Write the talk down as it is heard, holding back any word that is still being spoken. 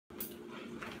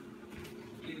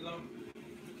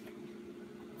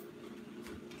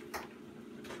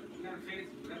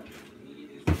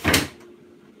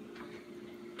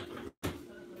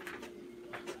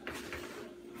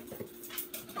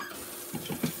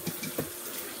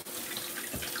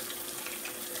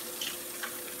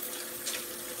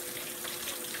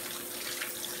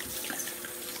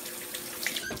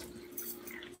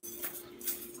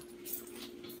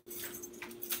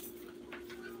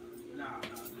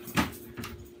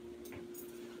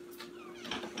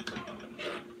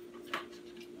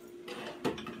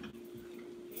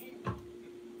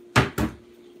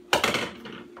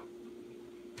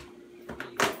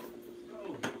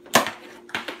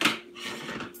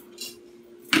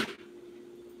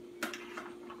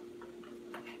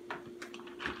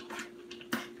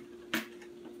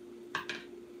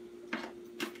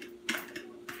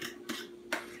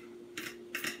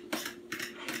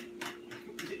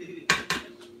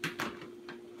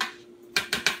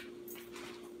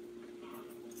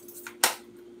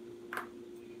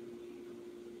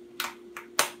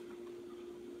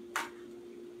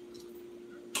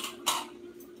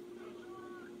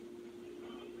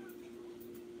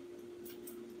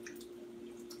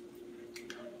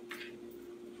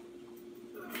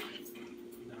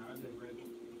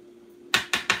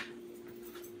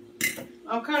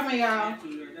I'm coming, y'all.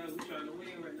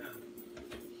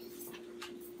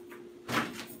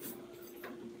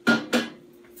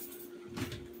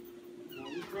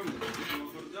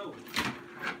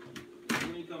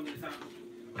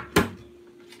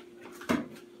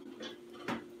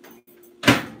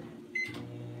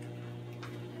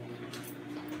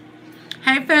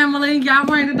 Hey family, y'all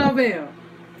ring the doorbell.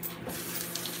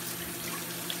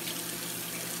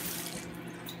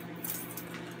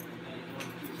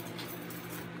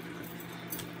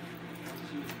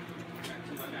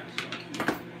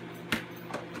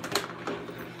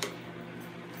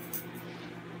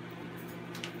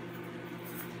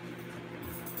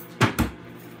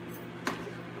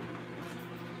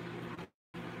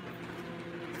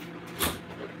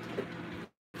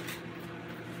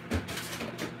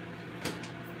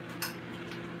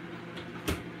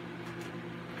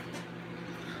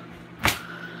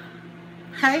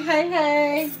 Hey, hey,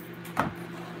 hey.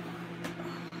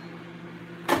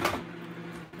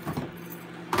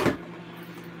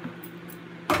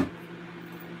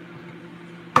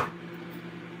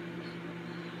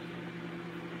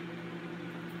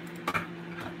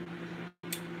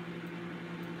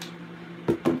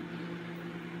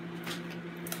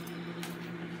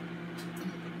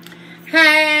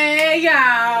 Hey,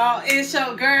 y'all. It's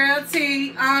your girl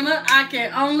T. Honor. I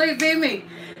can only be me.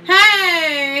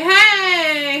 Hey,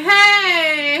 hey,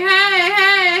 hey, hey,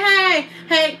 hey,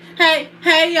 hey, hey,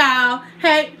 hey, y'all.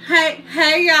 Hey, hey,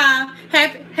 hey, y'all.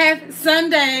 Happy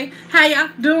Sunday. How y'all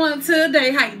doing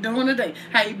today? How you doing today?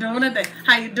 How you doing today?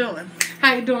 How you doing?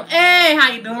 How you doing? Hey,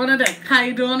 how you doing today? How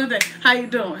you doing today? How you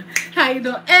doing? How you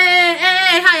doing? Hey,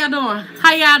 hey, how y'all doing?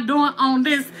 How y'all doing on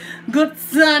this good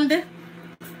Sunday?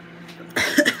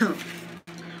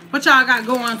 What y'all got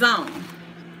going on?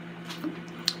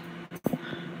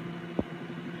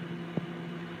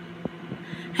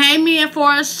 Hey, me and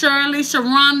Forrest, Shirley,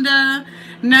 Sharonda,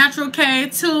 Natural K,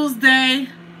 Tuesday.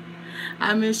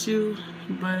 I miss you,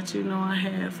 but you know I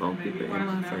had 4 people in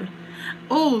my face.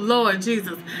 Oh, Lord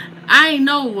Jesus. I ain't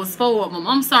know it was 4 of them.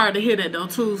 I'm sorry to hear that, though,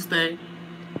 Tuesday.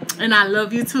 And I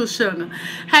love you, too, Sugar.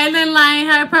 Hey, Lynn Lane.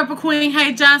 Hey, Purple Queen.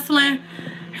 Hey, Jocelyn.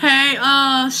 Hey,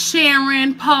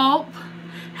 Sharon Pope.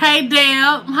 Hey,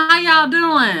 Deb. How y'all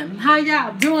doing? How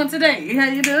y'all doing today? How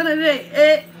you doing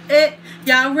today?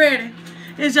 Y'all ready?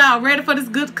 Is y'all ready for this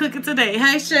good cooking today?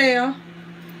 Hey, Shell.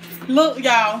 Look,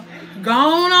 y'all. Go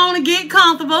on and get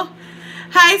comfortable.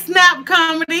 Hey, Snap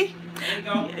Comedy.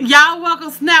 Y'all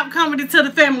welcome Snap Comedy to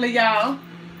the family, y'all.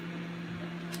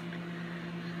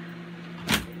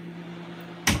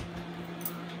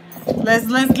 Let's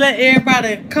let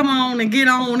everybody come on and get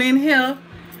on in here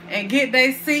and get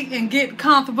their seat and get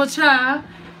comfortable, child.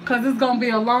 Because it's going to be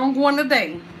a long one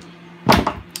today.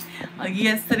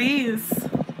 Yes, it is.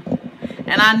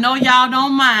 And I know y'all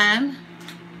don't mind.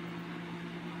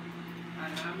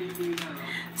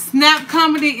 Snap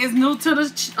Comedy is new to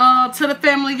the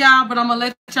family, y'all. But I'm going to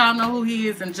let y'all know who he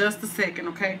is in just a second,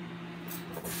 okay?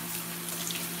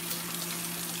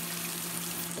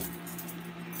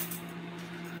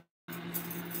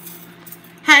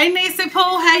 Hey, Niecy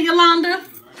Pooh. Hey, Yolanda.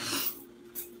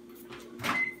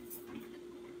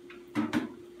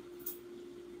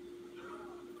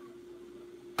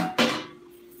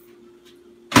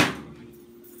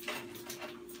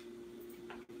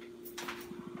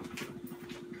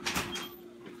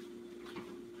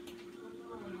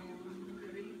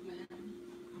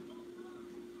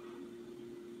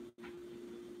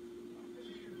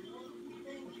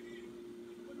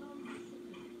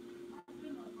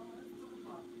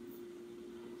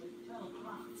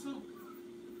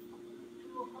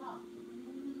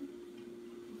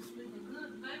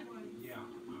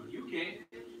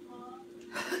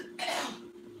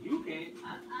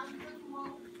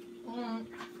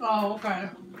 Oh, okay.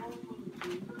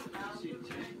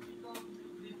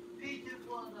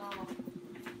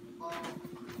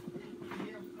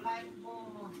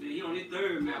 He on his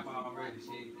 3rd map already.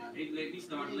 They let me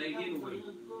start late anyway.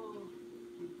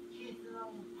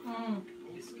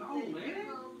 It's gone, man.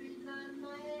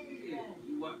 Yeah,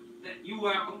 you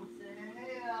welcome.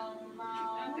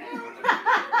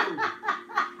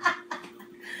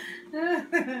 I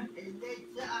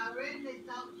already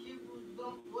thought she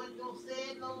wasn't gonna say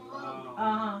it no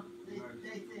more.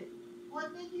 They said, what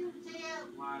did you tell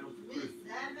Miss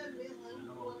Sandra? Miss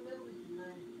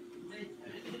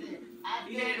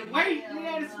He had to wait. He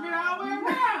had to spin all the way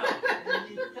around. And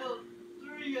he told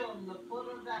 3 of them to put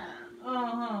her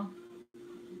down.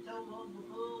 He told her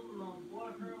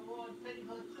boyfriend wanted to take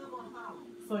her to her house.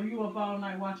 So you up all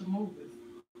night watching movies?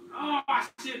 Oh, I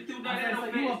should do that. So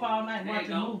you up all night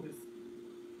watching movies?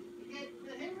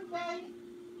 Every day.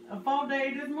 A 4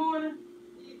 day this morning?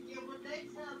 Yeah, but they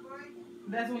time breaking.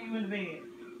 That's when you went to bed.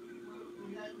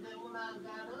 That's when I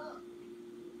got up.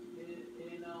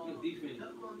 And defense.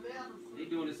 took my medicine. They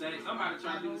doing the same. Somebody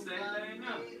trying to do the same thing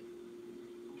now.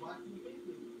 Watching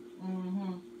TV.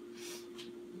 Mm-hmm.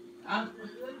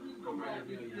 Let me go back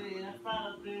to bed. I found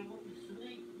out there went to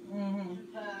sleep.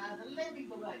 Mm-hmm. I said, let me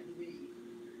go back to bed.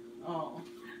 Oh.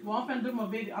 Well, I'm finna do my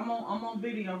video. I'm on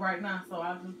video right now, so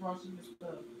I just brought you this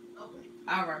stuff. Okay.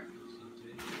 All right.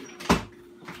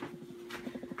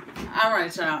 All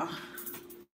right, y'all.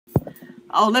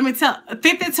 Oh, let me tell.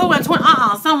 52 and 20.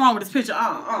 Something wrong with this picture.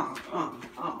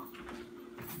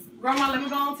 Grandma, let me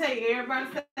go and tell you. Everybody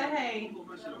say hey.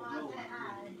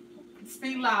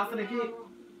 Speak loud so they can hear you.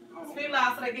 Speak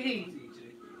loud so they can hear you.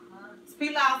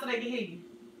 Speak loud so they can hear you.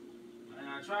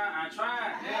 I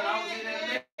tried. Hell, I was in that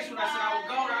next one. I said I was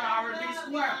going. I already been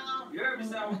square. You heard me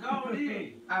say I was going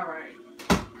in. All right.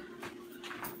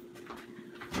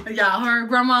 Y'all heard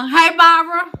Grandma. Hey,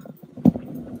 Barbara.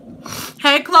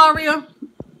 Hey, Gloria.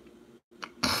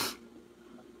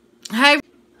 Hey.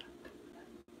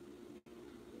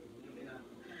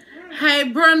 Hey,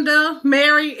 Brenda.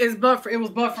 Mary is buffering. It was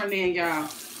buffering then, y'all.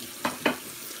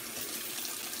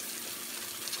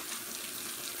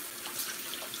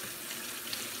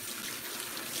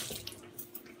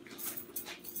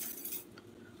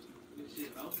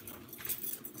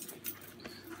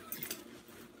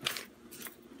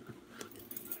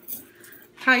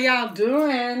 How y'all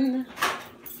doing?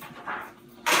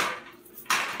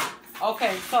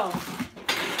 Okay, so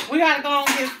we gotta go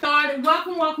and get started.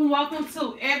 Welcome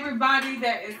to everybody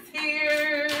that is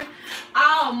here.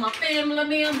 All my family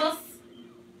members.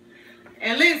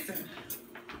 And listen,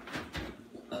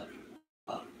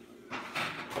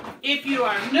 if you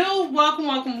are new,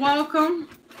 welcome.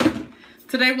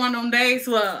 Today one of them days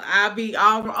where I'll be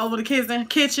all over the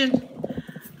kitchen.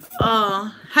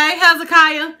 Hey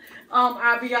Hezekiah.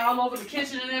 I'll be all over the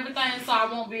kitchen and everything, so I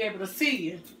won't be able to see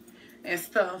you and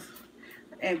stuff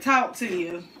and talk to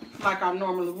you like I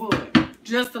normally would.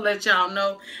 Just to let y'all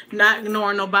know, not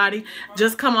ignoring nobody.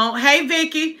 Just come on. Hey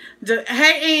Vicky.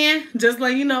 Hey Ann. Just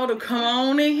let you know to come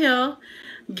on in here.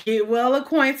 Get well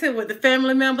acquainted with the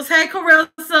family members. Hey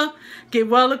Carissa. Get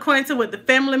well acquainted with the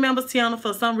family members. Tiana,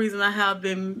 for some reason I have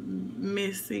been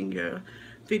missing your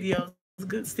videos.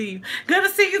 Good to see you. Good to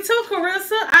see you too,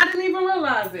 Carissa. I didn't even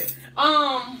realize it.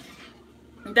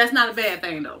 That's not a bad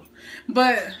thing though.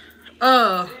 But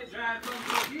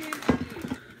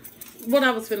what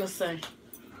I was finna say.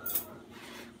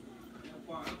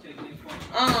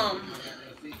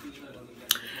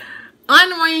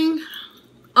 Unring,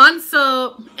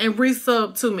 unsub, and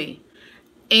resub to me.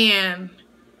 And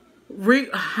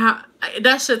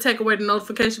that should take away the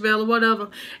notification bell or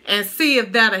whatever. And see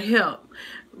if that'll help.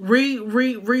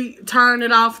 Turn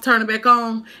it off, turn it back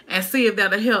on, and see if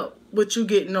that'll help with you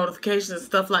getting notifications and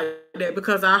stuff like that,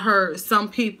 because I heard some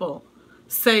people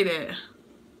say that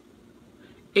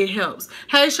it helps.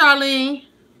 Hey Charlene.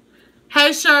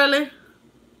 Hey Shirley.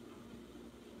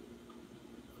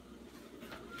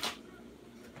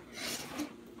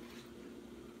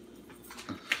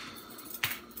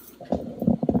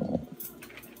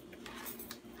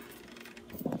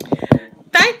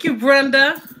 Thank you,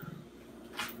 Brenda.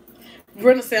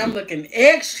 Brenda said I'm looking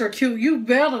extra cute. You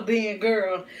better then,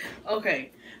 girl. Okay,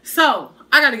 so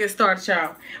I gotta get started,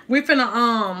 y'all. We're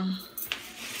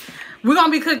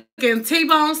gonna be cooking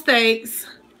T-bone steaks,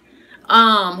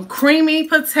 creamy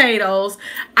potatoes.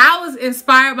 I was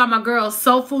inspired by my girl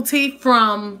Soulful Tea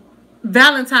from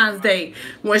Valentine's Day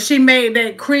when she made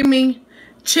that creamy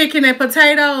chicken and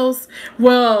potatoes.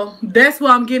 Well, that's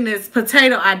where I'm getting this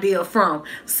potato idea from.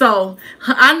 So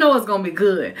I know it's gonna be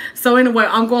good. So anyway,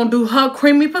 I'm gonna do her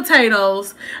creamy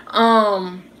potatoes.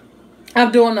 I'm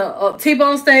doing a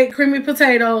T-bone steak, creamy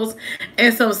potatoes,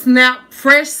 and some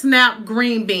fresh snap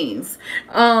green beans.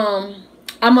 I'm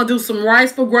gonna do some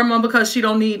rice for Grandma because she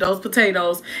don't need those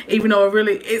potatoes, even though it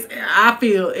really is. I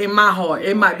feel in my heart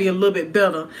it might be a little bit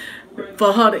better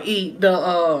for her to eat the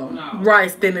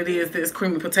rice than it is this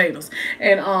creamy potatoes.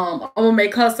 And I'm gonna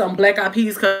make her some black eyed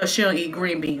peas because she don't eat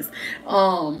green beans.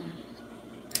 And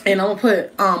I'm gonna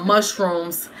put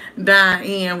mushrooms down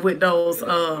in with those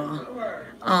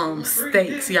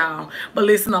steaks, y'all. But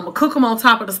listen, I'm gonna cook them on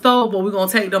top of the stove, but we're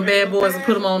gonna take them bad boys and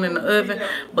put them on in the oven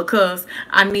because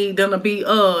I need them to be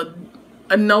a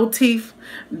no teeth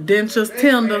dentures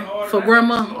tender for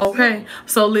Grandma. Okay,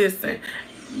 so listen,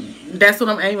 that's what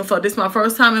I'm aiming for. This is my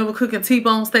first time ever cooking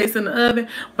T-bone steaks in the oven,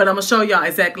 but I'm going to show y'all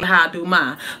exactly how I do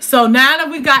mine. So now that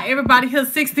we got everybody here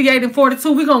 68 and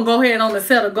 42, we're going to go ahead on and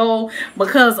set a goal,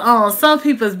 because some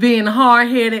people is being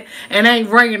hard-headed and ain't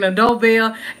ringing the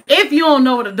doorbell. If you don't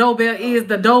know what a doorbell is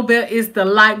the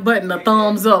like button, the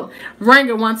thumbs up. Ring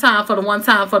it one time for the one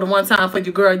time for the one time for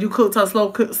your girl. You cooked her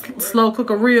slow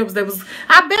cooker ribs.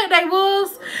 I bet they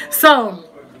was. So,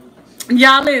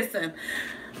 y'all listen.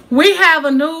 We have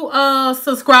a new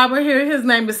subscriber here. His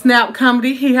name is Snap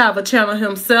Comedy. He have a channel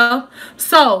himself.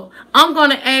 So I'm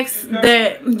going to ask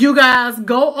that you guys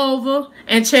go over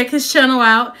and check his channel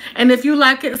out. And if you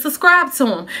like it, subscribe to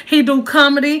him. He do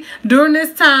comedy. During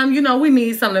this time, you know, we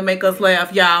need something to make us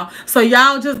laugh, y'all. So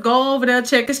y'all just go over there,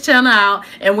 check his channel out.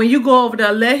 And when you go over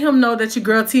there, let him know that your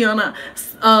girl Tiana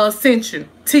sent you.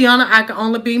 Tiana, I Can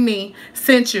Only Be Me,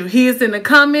 sent you. He is in the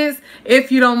comments.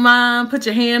 If you don't mind, put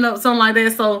your hand up, something like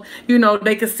that, so, you know,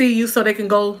 they can see you, so they can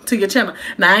go to your channel.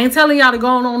 Now, I ain't telling y'all to go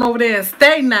on over there and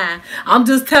stay now. I'm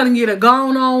just telling you to go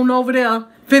on over there,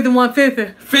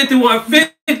 5150.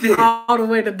 5150. All the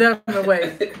way to Dublin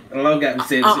way. Long got me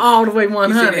said all the way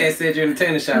 100. He said you're in the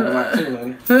tennis shop a lot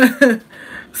too, man.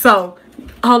 So,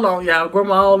 hold on, y'all.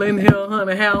 Grandma all in here,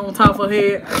 honey, hair on top of her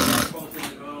head.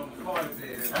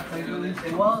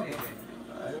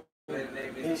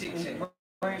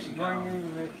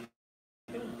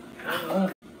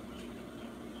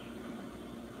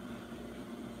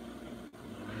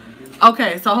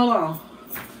 Okay, so hold on.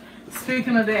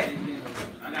 Speaking of that,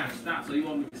 I gotta stop, so you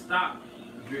want me to stop?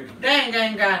 dang,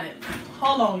 ain't got it.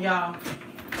 Hold on, y'all.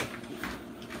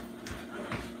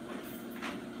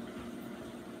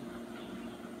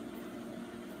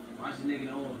 Watch the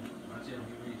nigga on. Watch him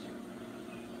reach it.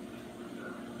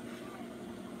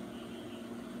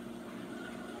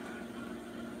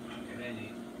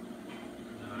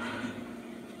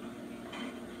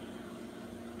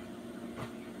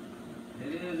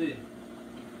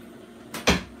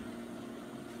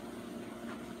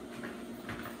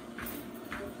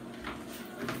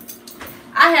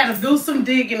 I had to do some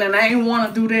digging, and I didn't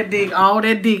want to do all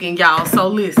that digging, y'all. So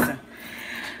listen,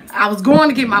 I was going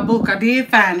to get my book. I did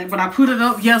find it, but I put it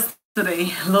up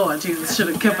yesterday. Lord Jesus, should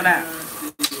have kept it out.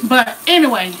 But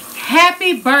anyway,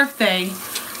 happy birthday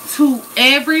to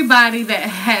everybody that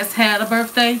has had a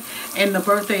birthday, and the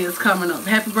birthday is coming up.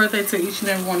 Happy birthday to each and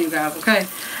every one of you guys, okay?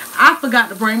 I forgot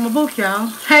to bring my book, y'all.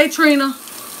 Hey, Trina.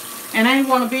 And I didn't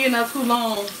want to be in there too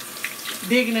long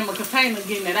digging in my container,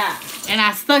 getting it out. And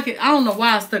I stuck it. I don't know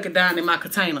why I stuck it down in my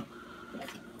container.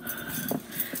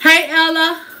 Hey,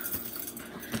 Ella.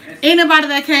 Anybody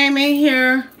that came in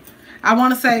here, I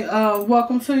want to say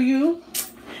welcome to you.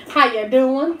 How you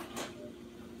doing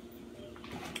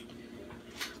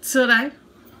today?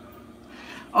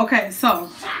 Okay, so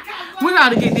we got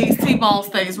to get these T-bone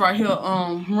steaks right here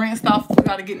rinsed off. We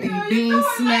got to get these beans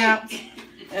snapped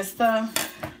and stuff.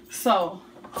 So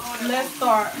let's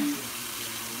start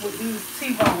with these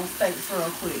T-bone steaks real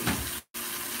quick.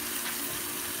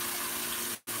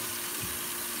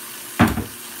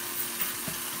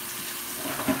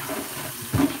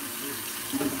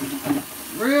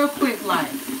 Real quick,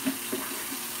 like.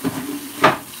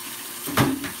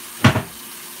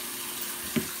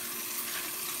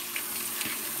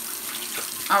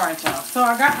 All right, y'all. So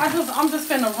I'm just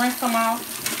finna rinse them out.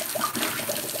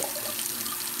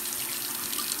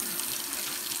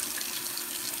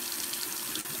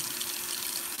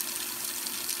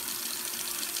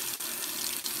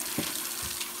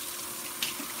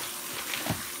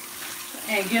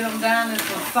 And get them down in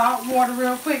some salt water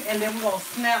real quick, and then we're gonna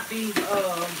snap these.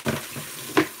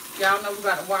 Y'all know we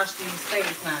gotta wash these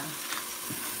steaks now.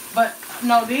 But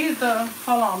no, these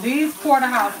hold on, these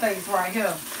porterhouse steaks right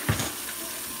here.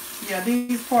 Yeah,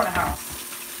 these porterhouse.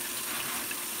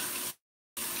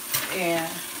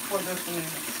 And what this one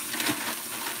is.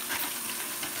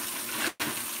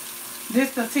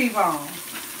 This the T-bone.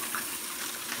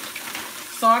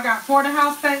 So I got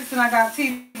porterhouse steaks and I got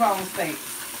T-bone steaks.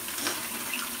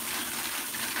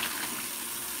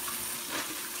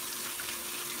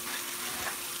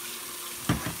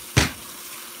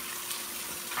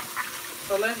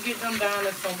 So let's get them down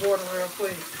in some water real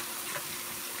quick.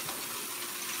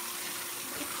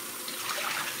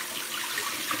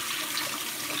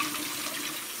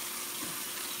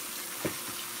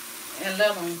 And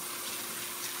let them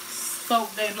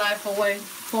soak their life away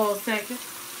for a second.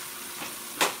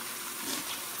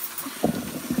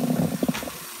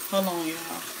 Hold on,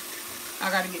 y'all.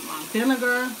 I gotta get my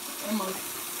vinegar and my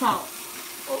salt.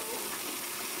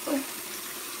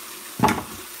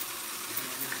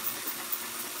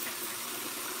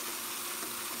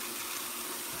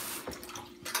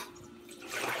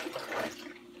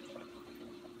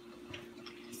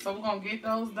 So we're going to get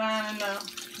those down in there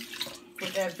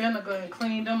with that vinegar and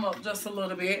clean them up just a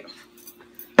little bit.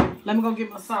 Let me go get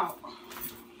my salt.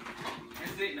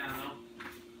 That's it now, though.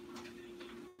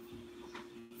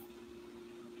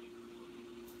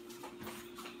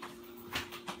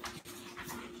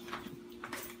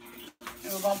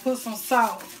 And we're going to put some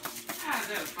salt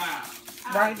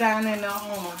right down in there on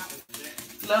them.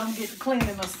 Let them get to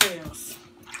cleaning themselves.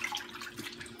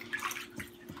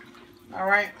 All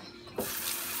right.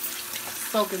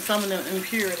 Soaking some of the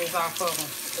impurities off of them.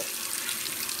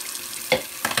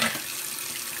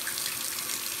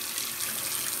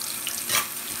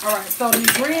 All right, so these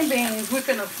green beans, we're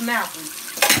finna snap them.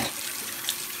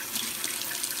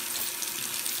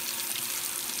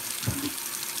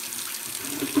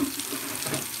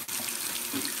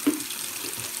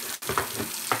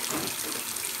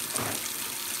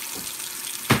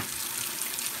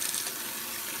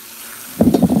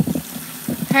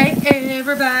 Hey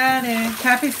everybody,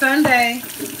 happy Sunday.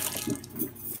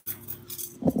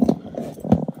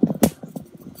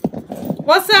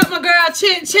 What's up, my girl?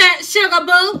 Chit Chat Sugar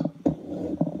Boo.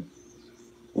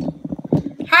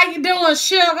 How you doing,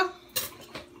 sugar?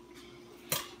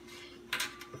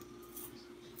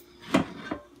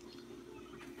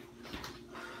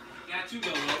 Got you,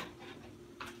 Lolo.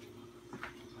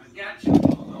 I got you,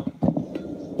 Lolo.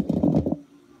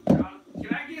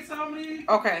 Can I get some of these?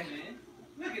 Okay. Man,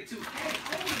 look at 2K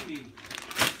holding me.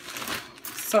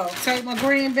 So take my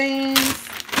green beans.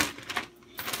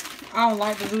 I don't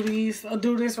like to do these or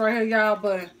do this right here, y'all,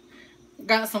 but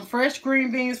got some fresh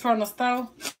green beans from the store.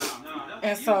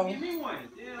 And so give me one.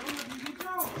 Yeah, I'm gonna get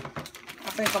yours. I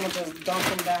think I'm gonna just dump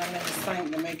them down in the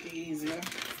sink to make it easier.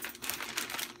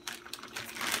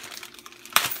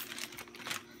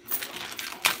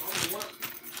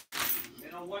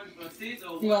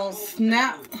 You're gonna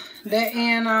snap that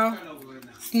end off.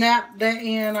 Snap that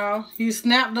end off. You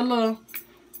snap the little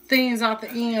things off the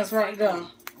ends right there.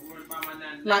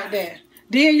 Like that.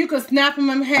 Then you can snap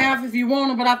them in half if you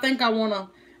want to, but I think I want to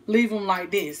leave them like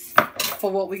this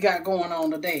for what we got going on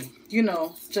today. You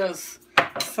know, just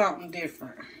something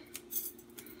different.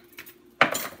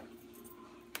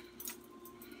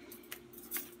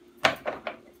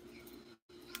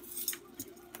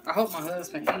 I hope my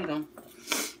husband eat them.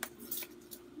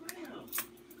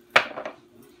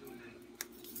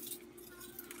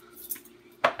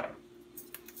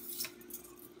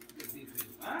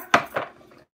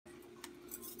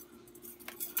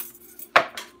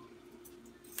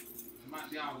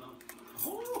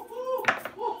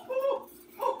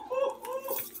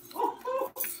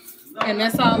 And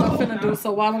that's all I'm finna do.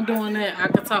 So while I'm doing that, I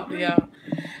can talk to y'all.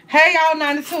 Hey y'all,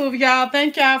 92 of y'all.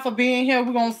 Thank y'all for being here.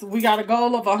 We got a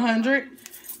goal of 100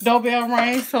 doorbell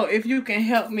rings. So if you can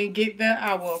help me get there,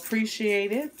 I will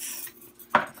appreciate it.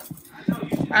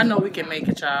 I know we can make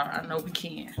it, y'all. I know we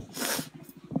can.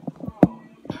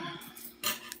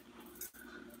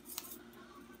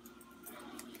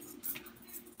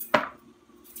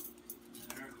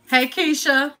 Hey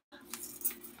Keisha.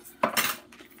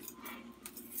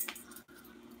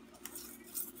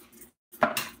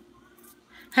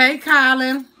 Hey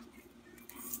Colin.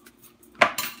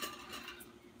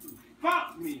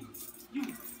 Fuck me.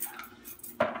 You.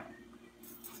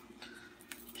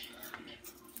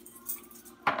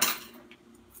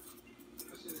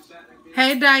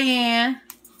 Hey Diane.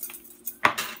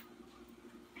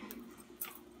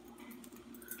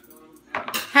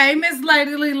 Hey Miss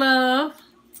Ladily Love.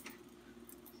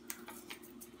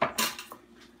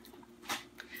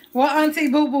 What Auntie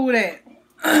Boo Boo that?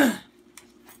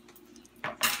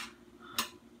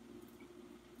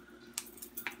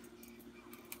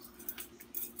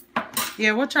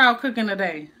 Yeah, what y'all cooking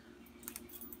today?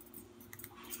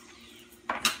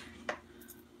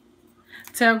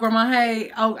 Tell Grandma,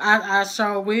 hey, oh, I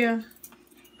sure will.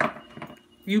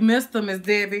 You missed them, Miss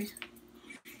Debbie.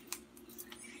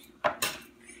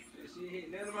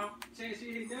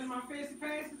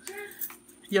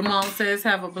 Your mom says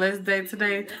have a blessed day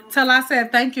today. Tell her I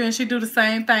said thank you and she do the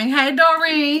same thing. Hey,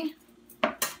 Doreen.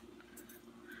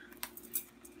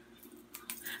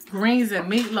 Greens and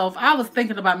meatloaf. I was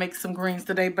thinking about making some greens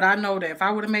today, but I know that if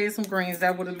I would have made some greens,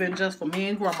 that would have been just for me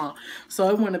and Grandma. So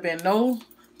it wouldn't have been no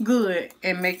good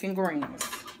in making greens.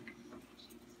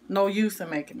 No use in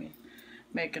making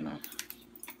them.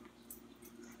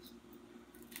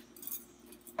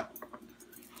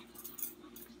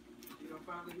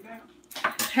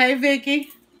 Hey,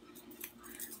 Vicky.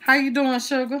 How you doing,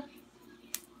 sugar?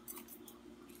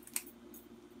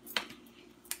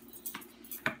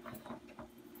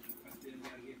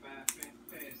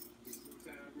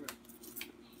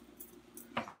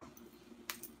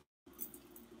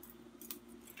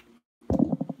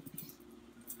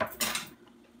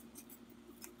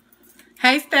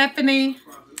 Hey, Stephanie.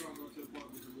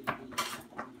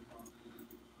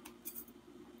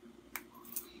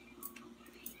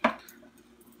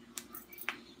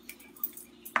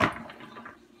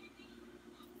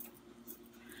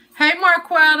 Hey,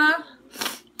 Marquetta.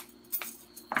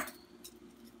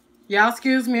 Y'all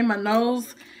excuse me, my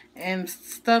nose and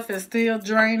stuff is still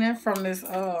draining from this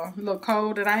little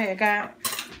cold that I had got.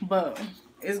 But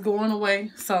it's going away,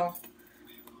 so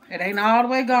it ain't all the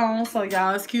way gone. So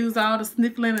y'all excuse all the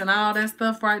sniffling and all that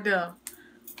stuff right there.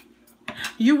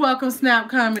 You welcome, Snap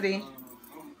Comedy.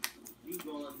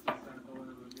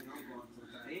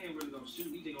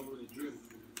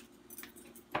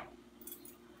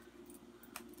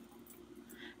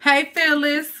 Hey,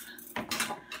 Phyllis.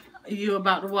 You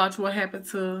about to watch what happened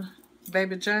to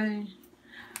Baby Jane?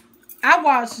 I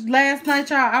watched last night,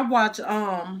 y'all. I watched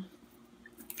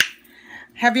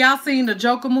have y'all seen the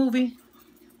Joker movie?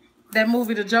 That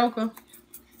movie, The Joker?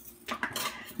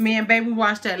 Me and Baby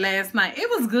watched that last night. It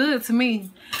was good to me.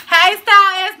 Hey,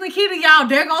 Style S Nikita, y'all.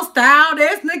 There goes Style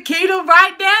S Nikita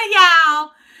right there,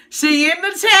 y'all. She in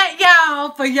the chat,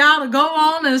 y'all, for y'all to go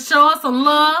on and show us some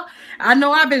love. I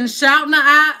know I've been shouting her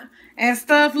out and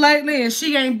stuff lately, and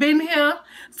she ain't been here.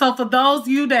 So for those of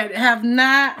you that have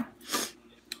not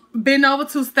been over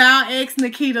to Style X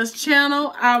Nikita's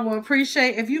channel, I will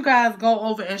appreciate if you guys go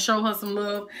over and show her some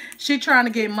love. She trying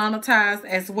to get monetized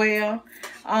as well.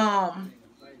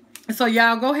 So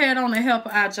y'all go ahead on and help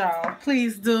her out, y'all.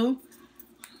 Please do.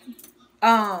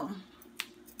 And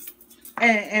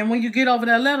when you get over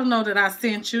there, let her know that I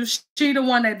sent you. She the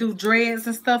one that do dreads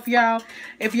and stuff, y'all.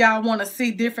 If y'all want to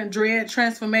see different dread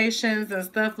transformations and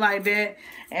stuff like that.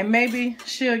 And maybe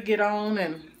she'll get on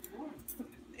and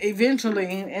eventually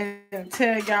and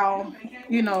tell y'all,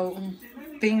 you know,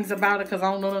 things about it, because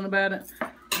I don't know nothing about it.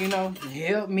 You know,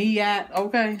 help me out,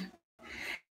 okay?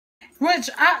 Which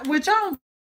I don't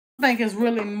think is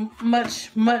really much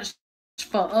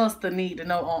for us to need to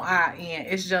know on our end.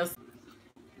 It's just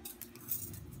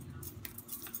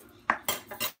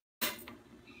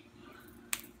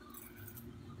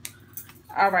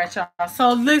all right, y'all.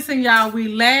 So listen, y'all, we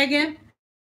lagging,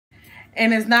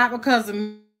 and it's not because of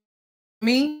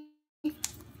me,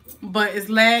 but it's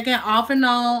lagging off and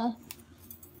on.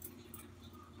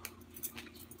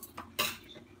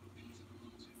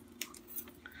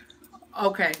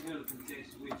 Okay.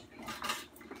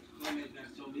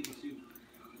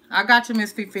 I got you,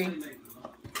 Miss Fifi.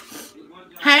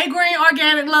 Hey, Green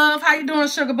Organic Love. How you doing,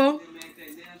 Sugar Boo?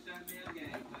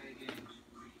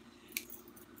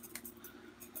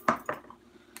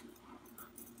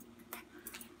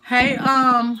 Hey,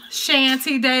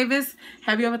 Shanty Davis.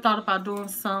 Have you ever thought about doing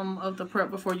some of the prep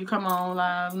before you come on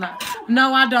live?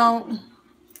 No, I don't.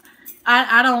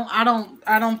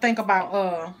 I don't think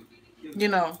about you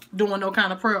know, doing no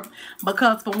kind of prep,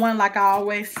 because for one, like I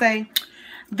always say,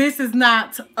 this is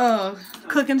not a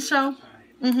cooking show.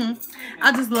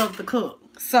 I just love to cook.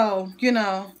 So, you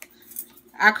know,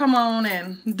 I come on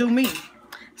and do me.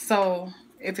 So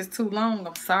if it's too long,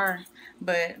 I'm sorry,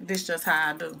 but this is just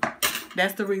how I do.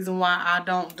 That's the reason why I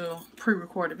don't do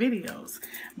pre-recorded videos,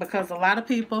 because a lot of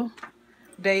people,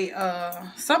 they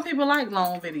some people like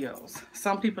long videos,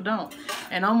 some people don't,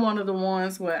 and I'm one of the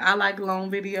ones where I like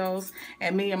long videos,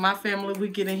 and me and my family, we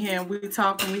get in here and we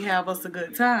talk and we have us a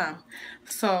good time.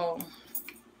 So,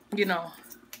 you know,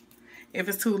 if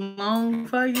it's too long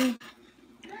for you,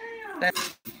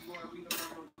 that's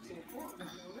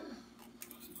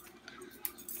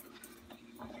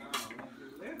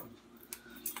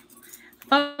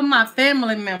for my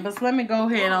family members. Let me go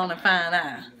ahead on and find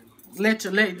out. Let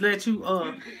you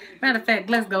matter of fact,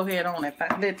 let's go ahead on and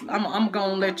I'm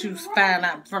gonna let you find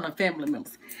out from the family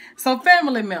members. So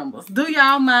family members, do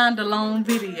y'all mind the long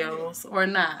videos or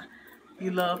not?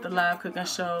 You love the live cooking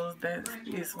shows. That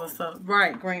is what's up.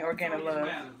 Right, Green Organic Love.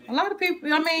 A lot of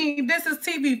people, I mean, this is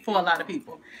TV for a lot of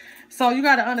people. So you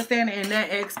got to understand it in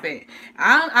that aspect.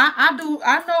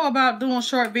 I know about doing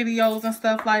short videos and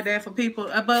stuff like that for people.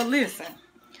 But listen,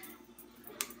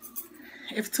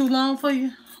 if it's too long for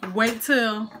you, wait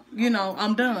till, you know,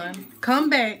 I'm done. Come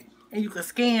back and you can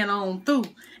scan on through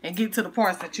and get to the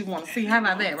parts that you want to see. How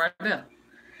about that right there?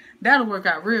 That'll work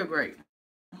out real great.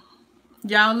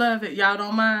 Y'all love it. Y'all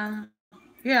don't mind.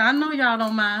 Yeah, I know y'all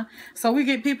don't mind. So we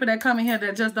get people that come in here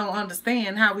that just don't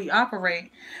understand how we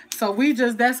operate. So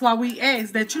that's why we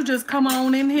ask that you just come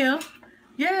on in here.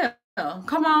 Yeah,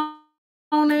 come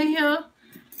on in here.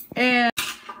 And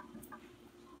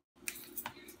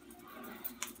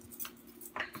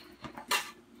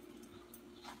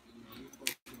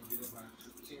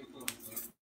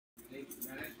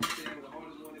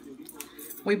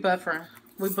we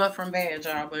buffering bad,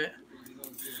 y'all, but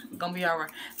Gonna be all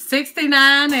right.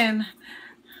 69 and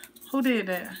who did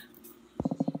that?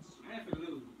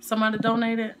 Somebody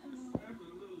donated.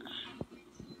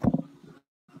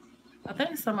 I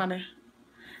think somebody.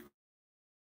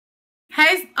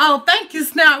 Hey, oh, thank you,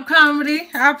 Snap Comedy.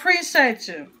 I appreciate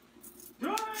you.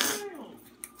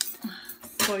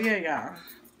 So yeah, y'all.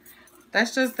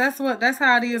 That's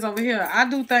how it is over here. I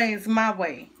do things my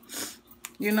way.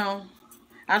 You know,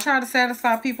 I try to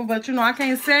satisfy people, but you know, I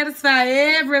can't satisfy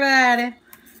everybody.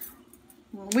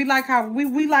 We like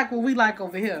we like what we like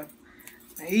over here.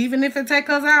 Even if it take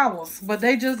us hours, but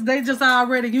they just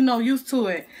already, you know, used to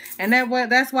it. And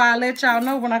that's why I let y'all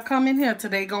know when I come in here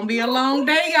today. Gonna be a long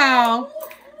day, y'all.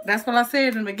 That's what I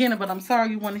said in the beginning, but I'm sorry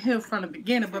you want to hear from the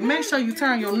beginning. But make sure you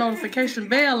turn your notification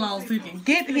bell on so you can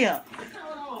get here.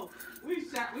 We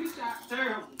shot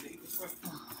terrible.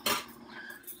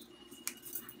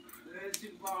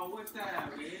 What time,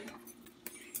 man?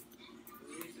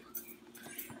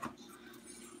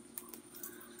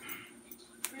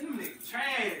 Man, them niggas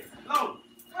trash. Low.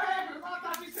 What happened? I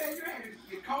thought you said you had to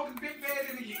get cold and big bad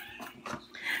in the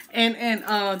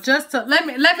And just to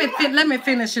let me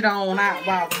finish it on out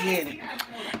while we at it.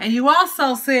 And you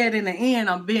also said in the end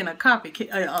of being a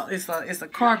copycat, it's a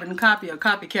carbon copy or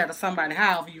copycat of somebody,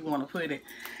 however you want to put it.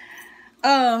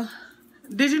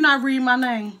 Did you not read my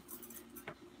name?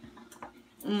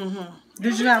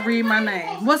 Did you not read my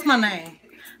name? What's my name?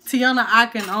 Tiana, I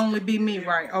can only be me,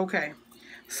 right? Okay.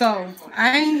 So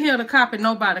I ain't here to copy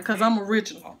nobody because I'm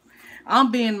original.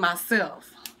 I'm being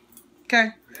myself. Okay.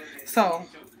 So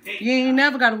you ain't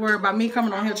never got to worry about me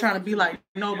coming on here trying to be like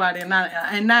nobody and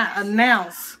not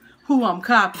announce who I'm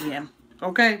copying.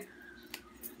 Okay.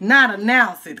 Not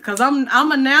announce it, because I'm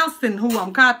announcing who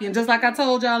I'm copying. Just like I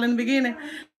told y'all in the beginning,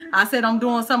 I said I'm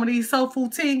doing some of these soul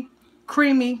food tea,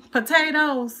 creamy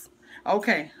potatoes.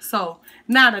 Okay, so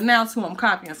not announce who I'm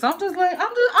copying. So I'm just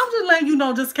letting you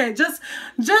know, just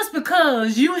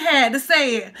because you had to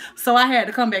say it, so I had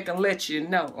to come back and let you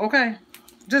know. Okay,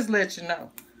 just let you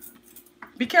know.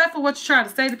 Be careful what you try to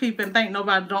say to people and think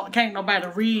can't nobody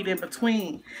read in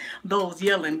between those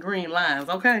yellow and green lines.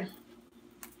 Okay.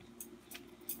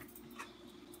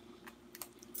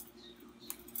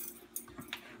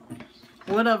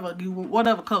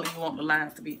 Whatever color you want the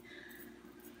lines to be.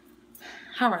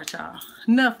 All right, y'all.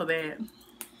 Enough of that.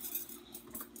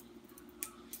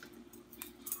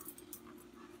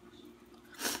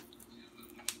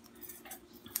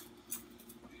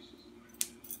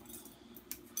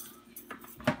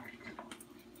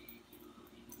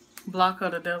 Block her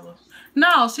the devil.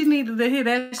 No, she needed to hear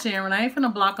that, Sharon. I ain't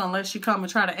finna block her unless she come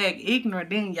and try to act ignorant.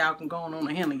 Then y'all can go on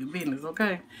and handle your business,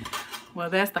 okay? Well,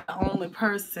 that's the only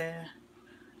person,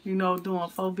 you know, doing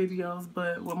 4 videos,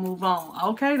 but we'll move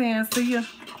on. Okay, then.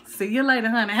 See you later,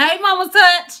 honey. Hey, Mama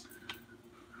Touch.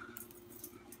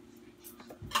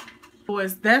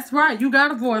 Voice. That's right. You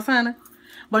got a voice, honey.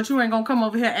 But you ain't gonna come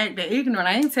over here acting ignorant.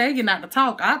 I ain't tell you not to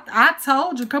talk. I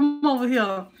told you, come over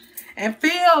here and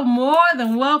feel more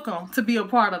than welcome to be a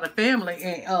part of the family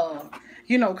and,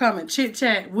 you know, come and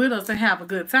chit-chat with us and have a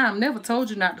good time. Never told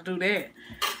you not to do that.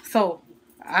 So,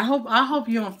 I hope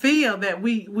you don't feel that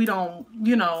we don't,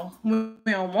 you know, we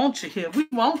don't want you here. We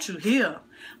want you here,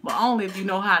 but only if you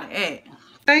know how to act.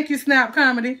 Thank you, Snap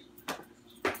Comedy.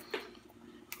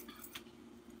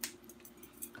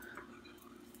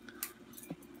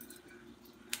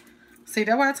 See,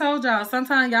 that's why I told y'all.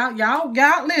 Sometimes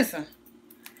y'all listen.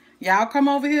 Y'all come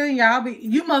over here and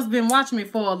you must have been watching me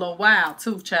for a little while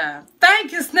too, child.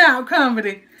 Thank you, Snap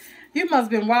Comedy. You must have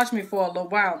been watching me for a little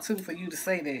while too for you to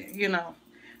say that, you know.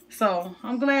 So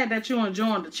I'm glad that you're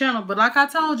enjoying the channel. But like I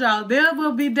told y'all, there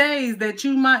will be days that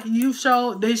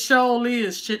this show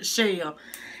is shell.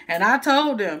 And I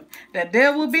told them that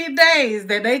there will be days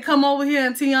that they come over here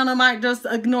and Tiana might just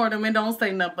ignore them and don't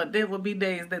say nothing. But there will be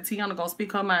days that Tiana gonna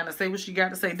speak her mind and say what she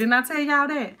got to say. Didn't I tell y'all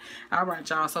that? All right,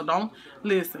 y'all. So don't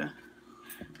listen.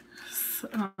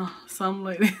 Some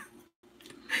lady.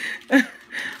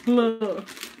 Look.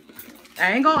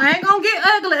 I ain't gonna get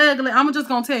ugly. I'm just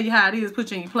gonna tell you how it is.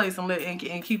 Put you in your place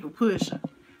and keep it pushing.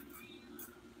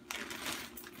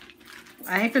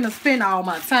 I ain't finna spend all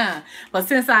my time. But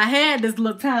since I had this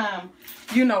little time,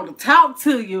 you know, to talk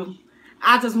to you,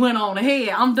 I just went on ahead.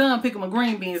 I'm done picking my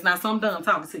green beans now, so I'm done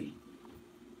talking to you.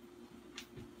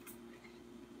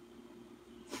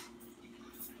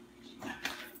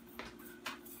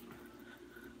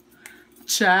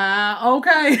 Child,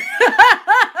 okay.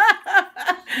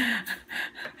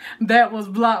 That was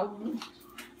block.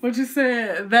 What you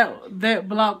said? That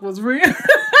block was real.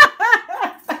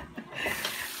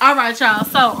 All right, y'all.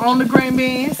 So on the green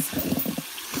beans,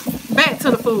 back to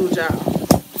the food, y'all.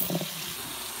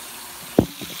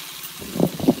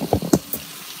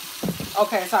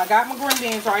 Okay, so I got my green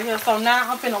beans right here. So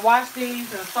now I'm finna wash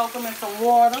these and soak them in some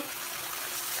water.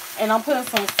 And I'm putting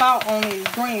some salt on these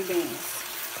green beans.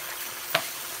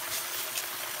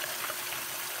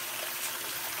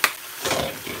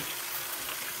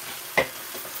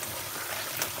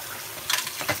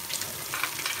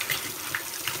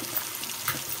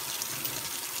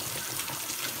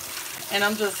 And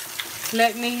I'm just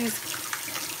letting these,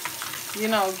 you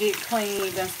know, get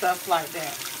cleaned and stuff like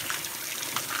that.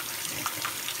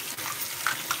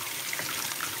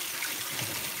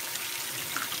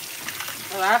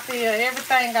 Well, I feel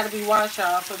everything got to be washed,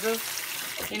 y'all. So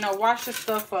just, you know, wash your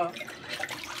stuff up.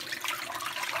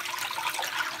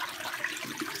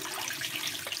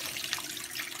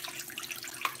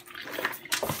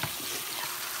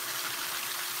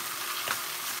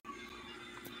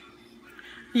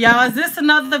 Y'all, is this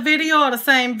another video or the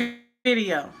same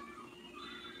video?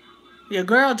 Your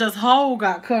girl just whole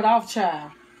got cut off,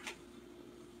 child.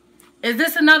 Is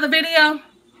this another video?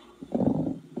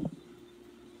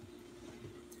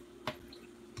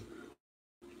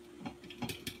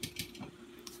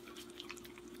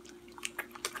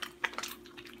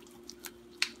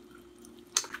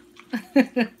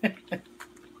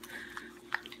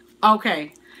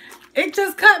 Okay. It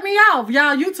just cut me off.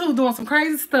 Y'all, YouTube doing some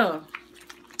crazy stuff.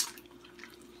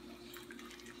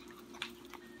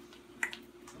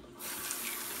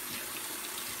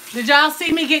 Did y'all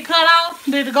see me get cut off?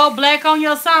 Did it go black on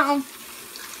you or something?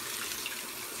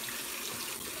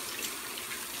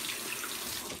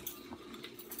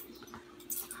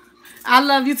 I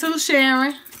love you too,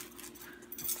 Sharon.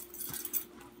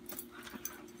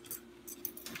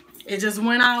 It just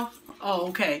went off? Oh,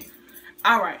 okay.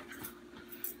 All right.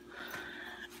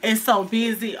 It's so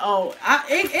busy. Oh,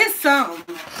 it's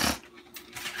something.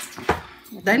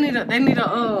 They need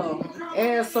to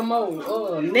add some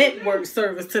more network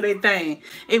service to their thing.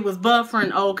 It was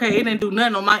buffering. Okay, it didn't do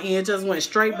nothing on my end. It just went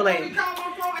straight black.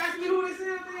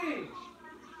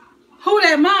 Who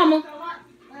that, mama?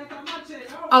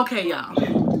 Okay, y'all.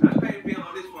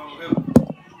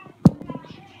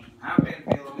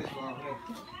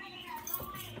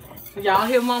 Y'all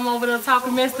hear mama over there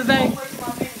talking mess today?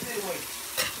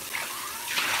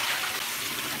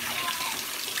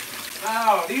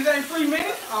 Oh, these ain't 3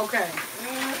 minutes? Okay.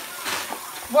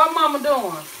 What mama doing?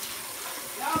 Y'all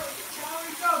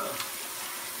each other.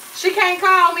 She can't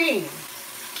call me.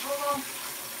 Hold on.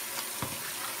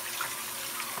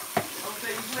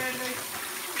 Okay, you playing me?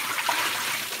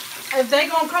 If they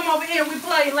gonna come over here and we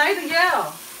play later,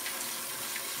 yeah.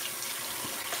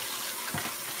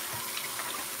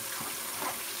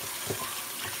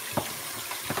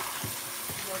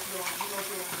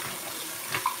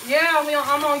 Yeah,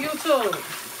 I'm on YouTube.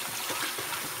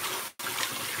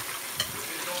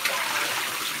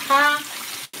 Huh?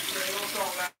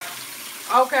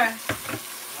 Okay.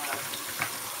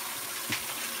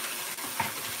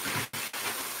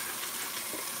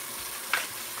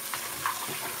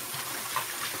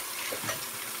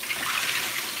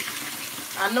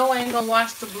 I know I ain't gonna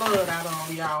wash the blood out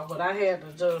on y'all, but I had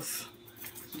to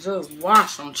just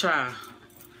wash them, child.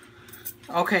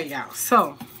 Okay, y'all.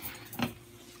 So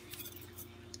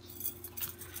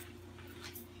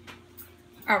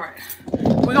all right,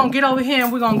 we're gonna get over here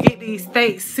and we're gonna get these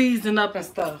steaks seasoned up and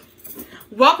stuff.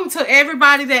 Welcome to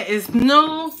everybody that is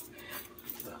new.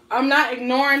 I'm not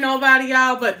ignoring nobody,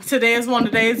 y'all, but today is one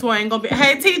of the days where I ain't gonna be.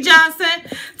 Hey, T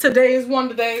Johnson. Today is one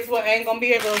of the days where I ain't gonna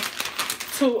be able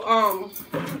to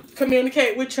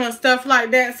communicate with you and stuff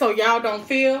like that, so y'all don't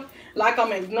feel like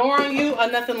I'm ignoring you or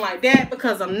nothing like that,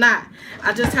 because I'm not.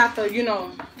 I just have to, you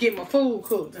know, get my food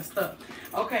cooked and stuff.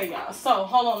 Okay, y'all. So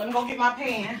hold on, let me go get my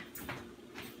pan.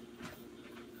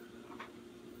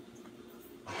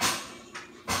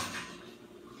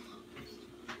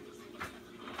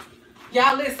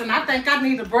 Y'all listen, I think I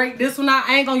need to break this one out.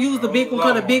 I ain't gonna use the big one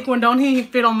because the big one don't even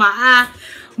fit on my eye.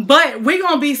 But we're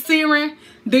gonna be searing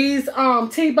these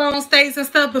T-bone steaks and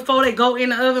stuff before they go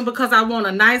in the oven, because I want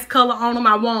a nice color on them.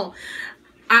 I want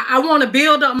to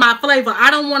build up my flavor.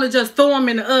 I don't want to just throw them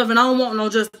in the oven. I don't want no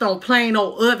just plain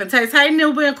old oven taste. Hey,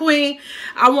 Nubian Queen,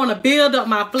 I want to build up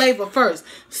my flavor first.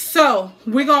 So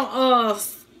we're gonna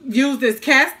use this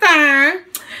cast iron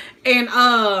and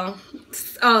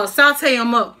saute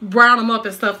them up, brown them up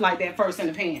and stuff like that first in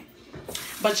the pan.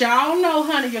 But y'all know,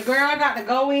 honey, your girl got to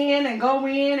go in and go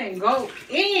in and go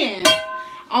in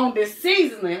on this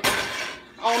seasoning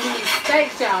on these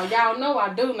steaks, y'all. Y'all know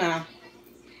I do now.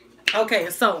 Okay,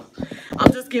 so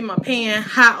I'm just getting my pan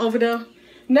hot over there.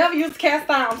 Never used cast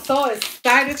iron. I'm so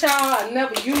excited, y'all. I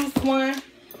never used one.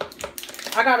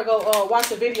 I gotta go watch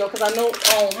the video because I know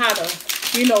on how to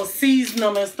you know, season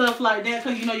them and stuff like that.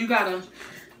 Because, you know, you got to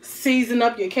season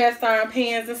up your cast iron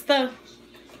pans and stuff.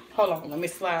 Hold on, let me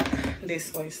slide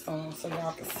this way so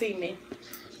y'all can see me.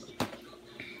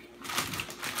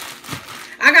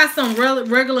 I got some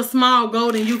regular small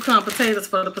golden Yukon potatoes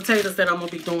for the potatoes that I'm going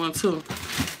to be doing too.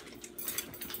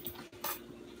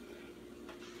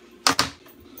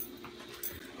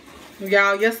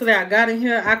 Y'all, yesterday I got in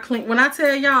here. I clean. When I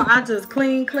tell y'all, I just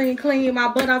clean my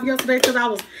butt off yesterday because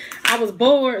I was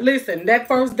bored. Listen, that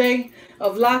first day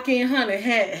of lock-in honey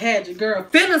had your girl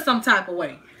feeling some type of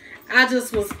way. I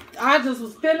just was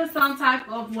feeling some type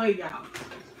of way, y'all.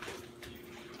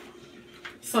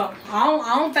 So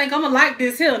I don't think I'ma like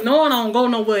this here. No, I don't go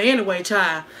nowhere anyway,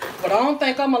 child. But I don't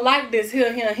think I'ma like this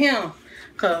here.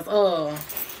 Cause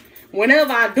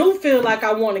whenever I do feel like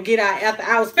I want to get out after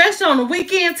hours, especially on the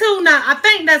weekend too. Now I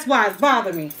think that's why it's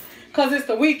bothering me. Cause it's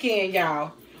the weekend,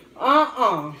 y'all.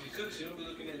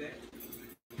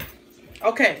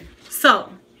 Okay, so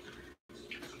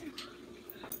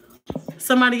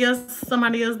somebody else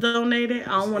donated.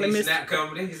 I don't want to miss. Snap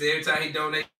Comedy. He said every time he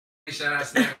donates, shout out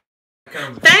Snap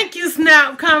Comedy. Thank you,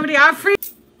 Snap Comedy. I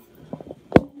appreciate.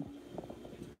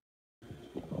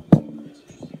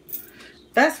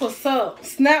 That's what's up.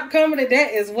 Snap Comedy,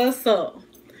 that is what's up.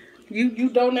 You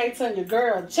donate to your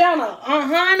girl channel,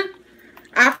 honey.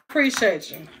 I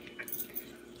appreciate you.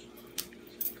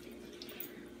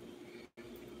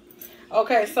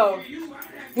 Okay, so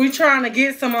we trying to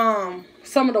get some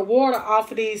of the water off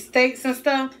of these steaks and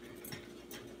stuff.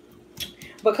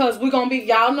 Because we're gonna be,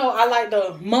 y'all know I like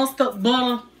to mustard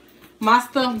butter my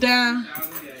stuff down.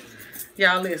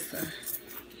 Y'all listen.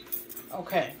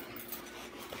 Okay.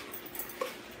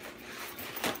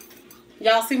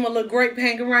 Y'all see my little grape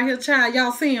hanging right here, child?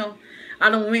 Y'all see them? I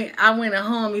went and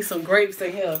hung me some grapes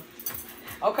in here.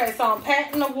 Okay, so I'm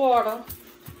patting the water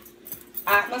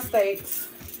out my steaks.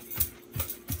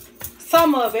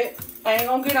 Some of it. I ain't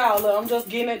gonna get all of it. I'm just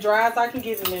getting it dry as I can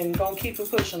get it and gonna keep it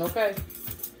pushing, okay?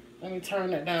 Let me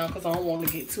turn it down because I don't want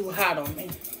to get too hot on me.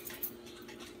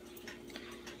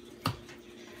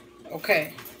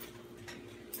 Okay.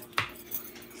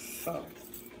 So.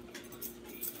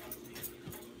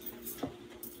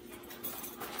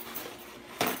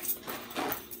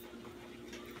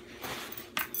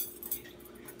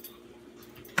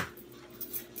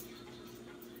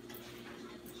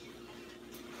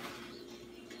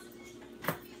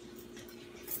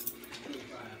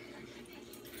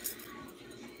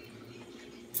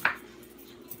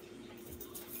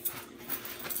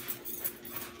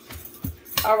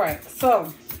 All right,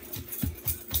 so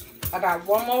I got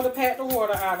one more to pat the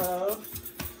water out of,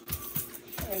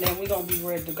 and then we're going to be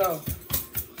ready to go.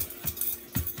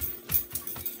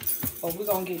 But we're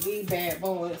going to get these bad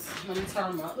boys. Let me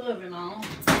turn my oven on,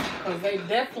 because they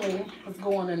definitely was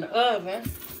going in the oven.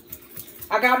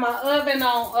 I got my oven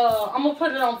on, I'm going to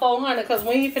put it on 400, because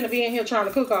we ain't finna be in here trying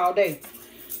to cook all day.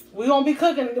 We're going to be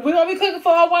cooking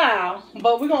for a while,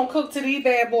 but we're going to cook till these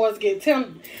bad boys get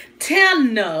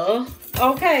tender.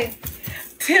 Okay,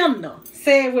 tender.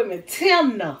 Say it with me,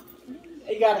 tender.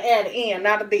 You got to add an N,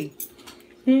 not a D.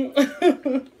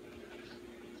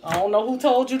 I don't know who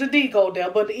told you the D go there,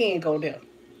 but the N go there.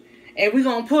 And we're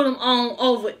going to put them on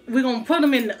over. We're going to put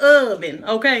them in the oven,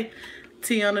 okay?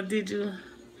 Tiana,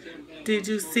 did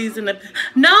you season it?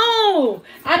 No,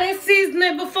 I didn't season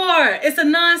it before. It's a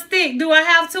non-stick. Do I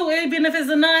have to, even if it's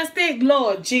a non-stick?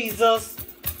 Lord Jesus.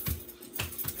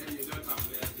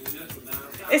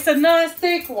 It's a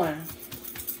non-stick one.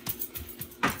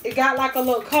 It got like a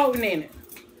little coating in it.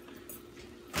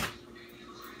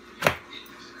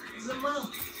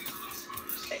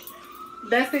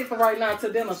 That's it for right now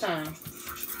till dinner time.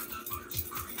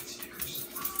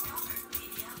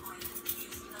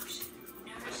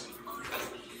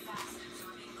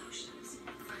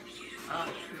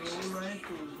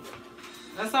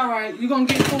 That's all right. You're going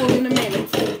to get full in a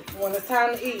minute. When it's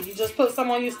time to eat, you just put some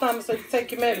on your stomach so you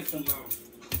take your medicine.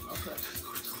 Okay.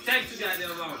 Take too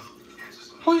goddamn long.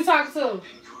 Who you talking to?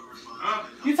 Huh?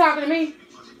 You talking to me?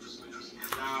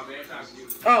 Nah, man, I'm talking to you.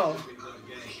 Oh.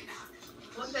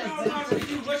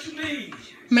 What you need?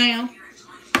 Ma'am.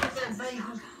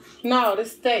 No,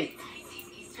 this steak.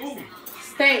 Ooh.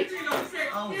 Steak.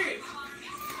 Oh.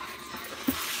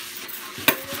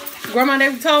 Grandma,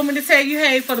 they told me to tell you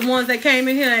hey for the ones that came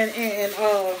in here and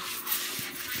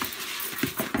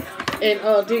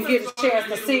didn't get the chance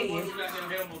to see you.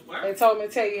 They told me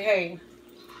to tell you hey.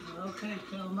 Okay,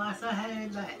 tell my son hey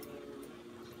back.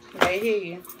 They hear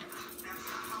you.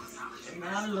 And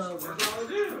I love her.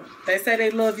 They say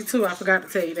they love you too. I forgot to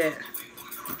tell you that.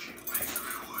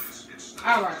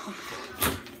 All right.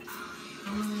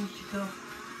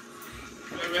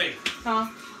 Hey. Huh?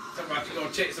 Somebody you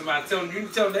gonna check somebody. Tell them, you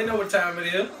can tell them they know what time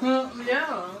it is.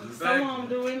 Yeah. Some of them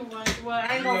do anyway. Well,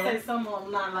 I ain't gonna say some of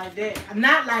them not like that.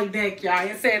 Not like that, y'all. I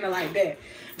ain't saying it like that.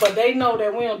 But they know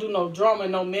that we don't do no drama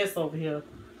and no mess over here.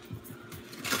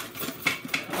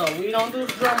 Oh, we don't do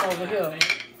drama over here.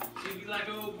 You like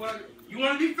a old boy. You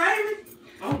wanna be famous?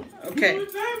 Oh, okay. You wanna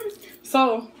be famous?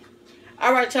 So,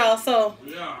 all right, y'all. So,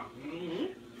 yeah.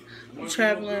 I'm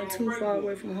traveling too far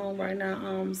away from home right now.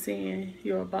 I'm seeing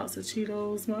your box of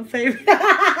Cheetos, my favorite.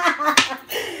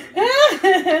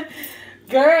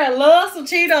 Girl, love some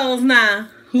Cheetos now.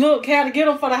 Look, had to get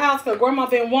them for the house because Grandma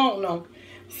been wanting them.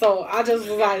 So I just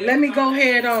was like, let me go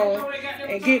ahead on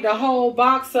and get the whole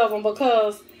box of them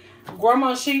because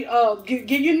Grandma, she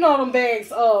you know them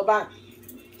bags about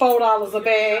 $4 a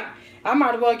bag. I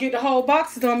might as well get the whole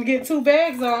box of them and get 2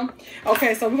 bags on.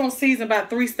 Okay, so we're going to season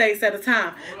about 3 steaks at a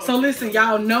time. So listen,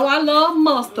 y'all know I love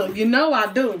mustard. You know I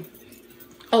do.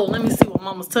 Oh, let me see what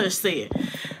Mama's Touch said.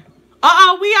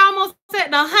 Uh-oh, we almost at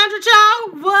the 100,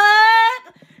 y'all.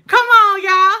 What? Come on,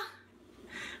 y'all.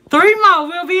 3 more.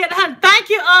 We'll be at 100. Thank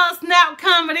you, Snap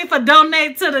Comedy, for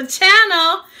donating to the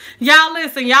channel. Y'all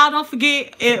listen, y'all don't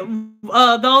forget it.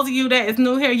 Those of you that is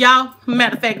new here, y'all,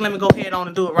 matter of fact, let me go ahead on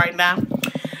and do it right now.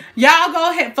 Y'all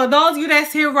go ahead. For those of you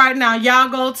that's here right now, y'all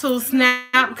go to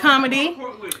Snap Comedy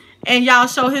and y'all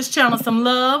show his channel some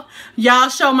love. Y'all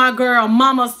show my girl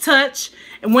Mama's Touch.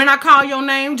 And when I call your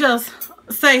name, just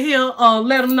say here,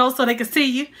 let them know so they can see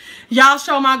you. Y'all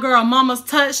show my girl Mama's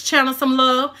Touch channel some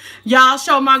love. Y'all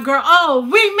show my girl, oh,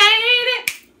 we made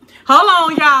it. Hold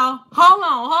on, y'all. Hold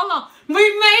on. We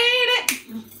made it.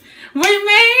 We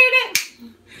made it.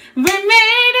 We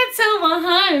made it to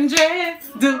 100.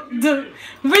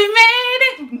 We made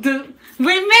it.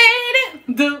 We made it.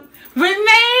 We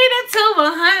made it to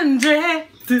 100.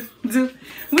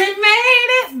 We made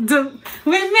it.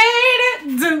 We made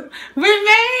it. We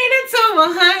made it to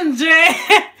 100.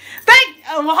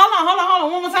 Hold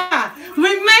on. One more time.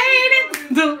 We made it.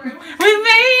 We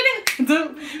made it.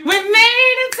 We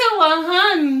made it to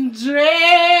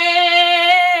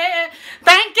 100.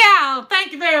 Thank y'all.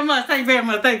 Thank you very much. Thank you very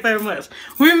much. Thank you very much.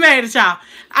 We made it, y'all.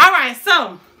 All right,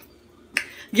 so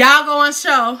y'all go and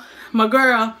show my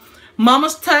girl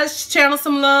Mama's Touch channel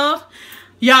some love.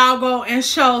 Y'all go and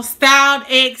show Styled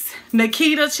X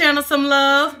Nikita channel some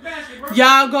love.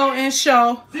 Y'all go and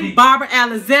show Barbara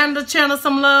Alexander channel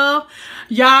some love.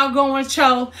 Y'all go and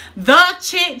show The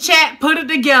Chit Chat Put It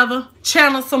Together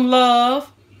channel some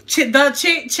love. The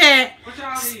Chit Chat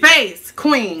Space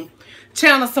Queen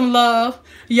channel some love.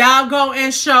 Y'all go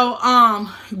and show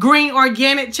Green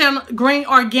Organic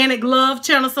Love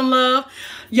channel some love.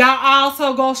 Y'all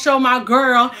also go show my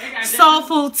girl Soul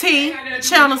Food Tea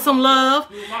channel some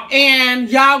love. And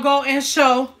y'all go and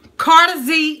show Carter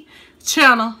Z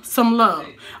channel some love.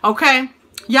 Okay?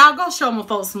 Y'all go show my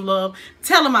folks some love.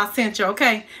 Tell them I sent you,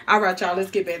 okay? Alright, y'all,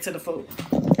 let's get back to the food.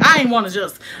 I ain't want to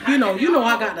just, you know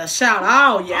I got to shout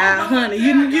out, y'all, honey.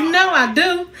 You know I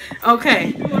do.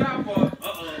 Okay.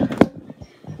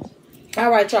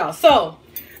 Alright, y'all. So,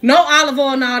 no olive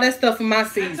oil and all that stuff in my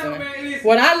seasoning.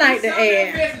 What I like to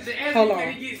add, hold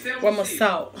on, where my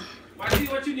salt.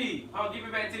 What you need? I'll give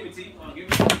it back to me,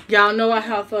 Y'all know I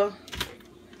have to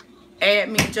add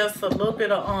me just a little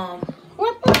bit of,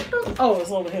 oh,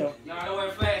 it's over here. Y'all know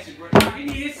what flashes, bro. I'm going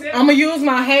to use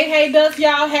my HEYY Dust,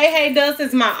 y'all. HEYY Dust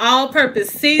is my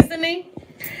all-purpose seasoning.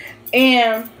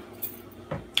 And,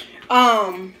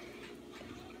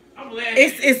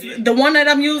 it's the one that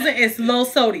I'm using is low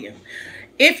sodium.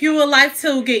 If you would like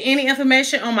to get any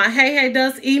information on my HEYY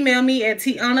Dust, email me at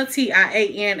Tiana,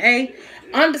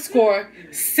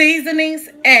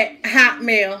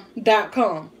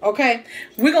 TIANA_seasonings@hotmail.com. Okay,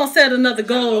 we're gonna set another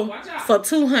goal for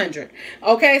 200.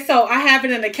 Okay, so I have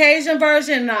it in the Cajun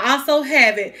version and I also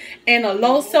have it in a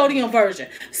low sodium version.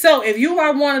 So if you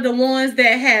are one of the ones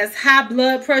that has high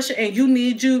blood pressure and you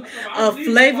need a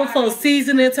flavorful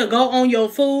seasoning to go on your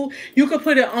food, you can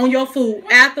put it on your food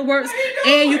afterwards,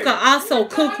 and you can also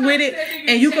cook with it,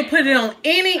 and you can put it on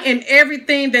any and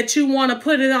everything that you want to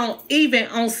put it on, even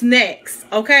on snacks.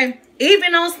 Okay,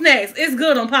 even on snacks. It's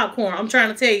good on popcorn, I'm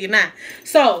trying to tell you now.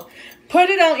 So put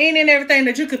it on any and everything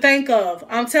that you could think of.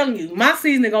 I'm telling you, my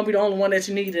seasoning gonna be the only one that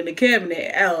you need in the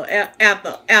cabinet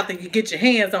after you get your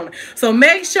hands on it. So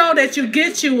make sure that you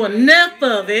get you enough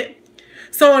of it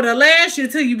so it'll last you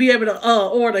till you be able to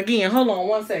order again. Hold on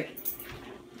one second.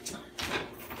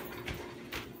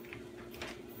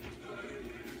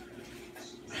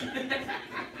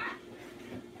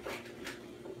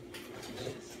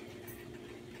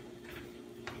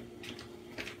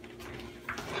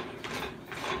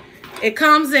 It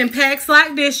comes in packs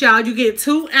like this, y'all. You get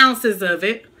 2 ounces of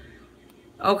it.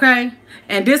 Okay,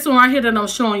 and this one right here that I'm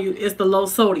showing you is the low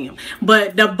sodium,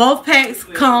 but the both packs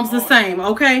comes the same.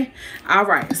 Okay, all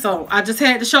right, so I just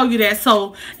had to show you that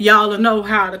so y'all will know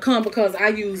how to come, because I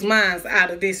use mine's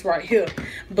out of this right here,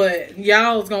 but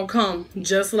y'all's gonna come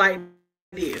just like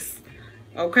this.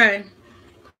 Okay,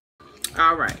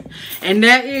 all right, and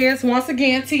that is once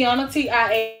again Tiana,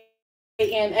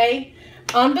 TIANA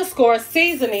 _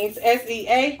 seasonings,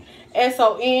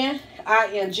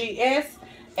 SEASONINGS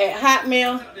at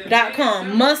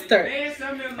hotmail.com. Mustard.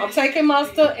 I'm taking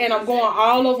mustard and I'm going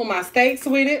all over my steaks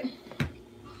with it.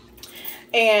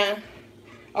 And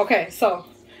okay, so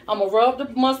I'm gonna rub the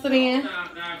mustard in.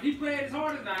 Now, if he played as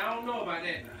hard as I don't know about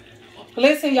that.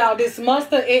 Listen, y'all, this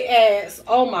mustard, it adds,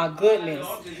 oh my goodness.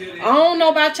 I don't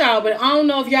know about y'all, but I don't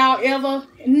know if y'all ever,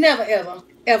 never,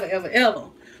 ever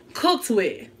cooked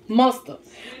with mustard.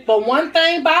 But one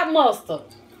thing about mustard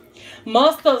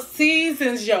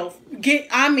seasons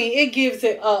it gives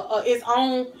it its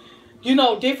own, you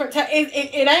know, different taste.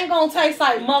 It ain't gonna taste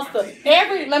like mustard.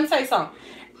 Let me tell you something.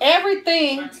 Every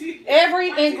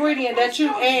ingredient that you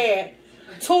add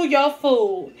to your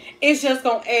food, it's just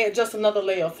gonna add just another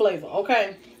layer of flavor.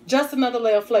 Okay, just another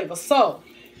layer of flavor. So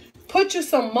put you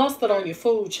some mustard on your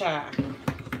food, child.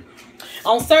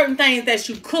 On certain things that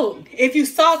you cook, if you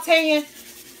sauteing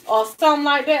or something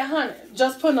like that, honey,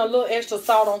 just putting a little extra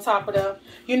salt on top of that.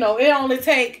 You know, it only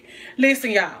take, listen,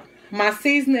 y'all, my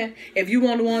seasoning, if you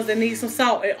want the ones that need some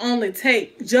salt, it only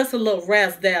take just a little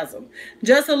razzle-dazzle,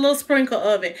 just a little sprinkle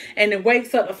of it, and it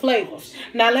wakes up the flavors.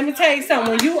 Now, let me tell you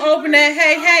something. When you open that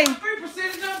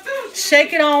HEYY,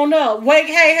 shake it on up. Wake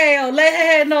HEYY up.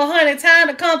 Let HEYY know, honey, time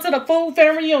to come to the food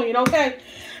family reunion, okay?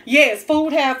 Yes,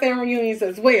 food have family reunions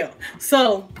as well.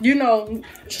 So, you know,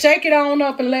 shake it on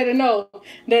up and let it know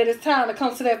that it's time to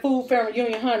come to that food family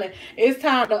reunion, honey. It's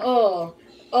time to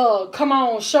come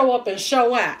on, show up and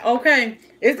show out. Okay?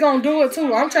 It's gonna do it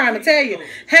too. I'm trying to tell you.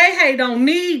 HEYY don't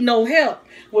need no help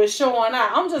with showing out.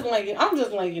 I'm just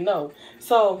letting you know.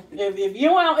 So if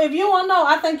you want to know,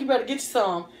 I think you better get you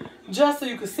some just so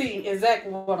you can see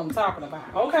exactly what I'm talking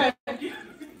about. Okay?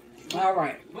 All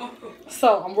right.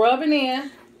 So I'm rubbing in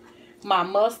my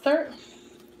mustard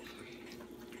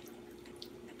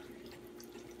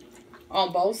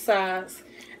on both sides.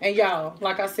 And y'all,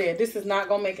 like I said, this is not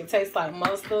gonna make it taste like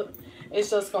mustard.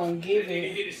 It's just gonna give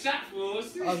it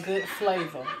a good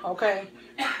flavor. Okay?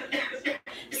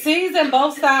 Season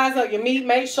both sides of your meat.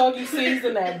 Make sure you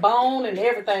season that bone and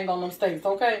everything on them steaks.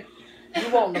 Okay? You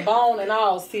want the bone and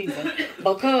all season,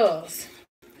 because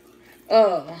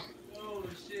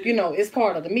you know, it's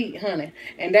part of the meat, honey.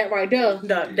 And that right there,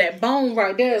 that bone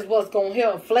right there is what's going to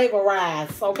help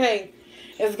flavorize, okay?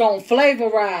 It's going to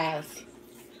flavorize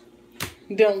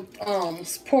them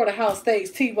porterhouse steaks,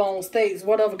 Tbone steaks,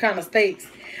 whatever kind of steaks,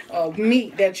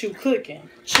 meat that you cooking.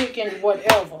 Chicken,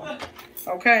 whatever.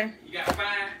 Okay? You got 5?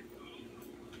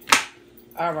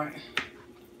 All right.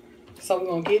 So we're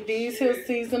going to get these here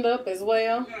seasoned up as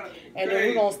well. And then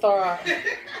we're going to start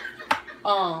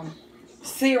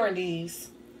searing these,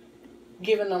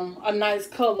 giving them a nice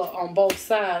color on both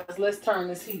sides. Let's turn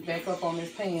this heat back up on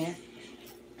this pan.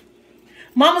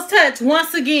 Mama's Touch,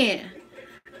 once again,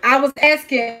 I was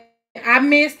asking, I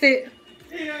missed it,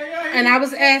 and I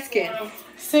was asking,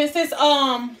 since this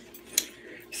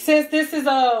is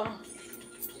a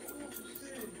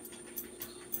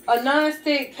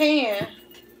non-stick pan,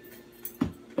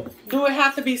 do it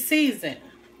have to be seasoned?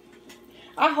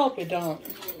 I hope it don't.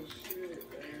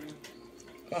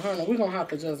 Honey, we're going to have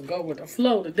to just go with the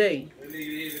flow today.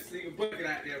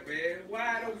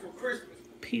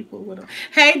 People with a...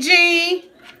 Hey, G.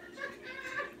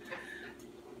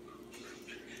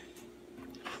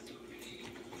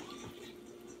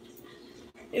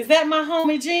 Is that my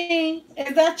homie, Jean?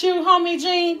 Is that you, homie,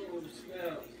 Jean?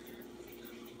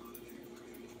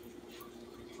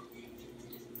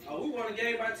 Oh, we won a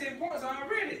game by 10 points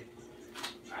already.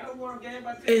 I don't want a game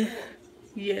by 10 points.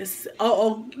 Yes.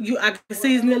 Oh, I can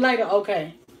season it later.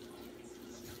 Okay.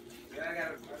 Yeah,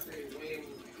 I say win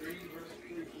 3 versus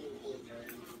 3 4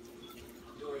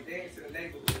 do a dance in the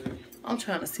neighborhood. I'm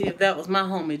trying to see if that was my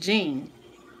homie Jean.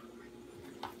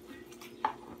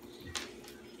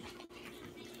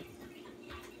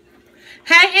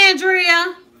 Hey,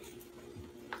 Andrea.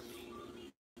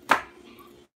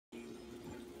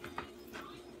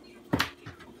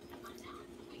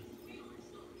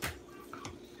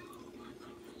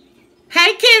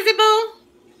 Hey, Kizzy Boo.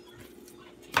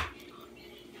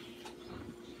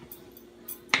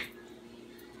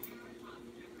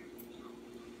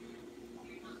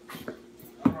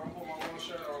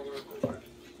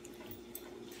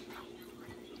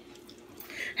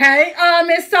 Hey,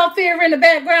 Miss Sophia in the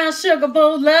background, sugar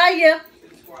boo, love you.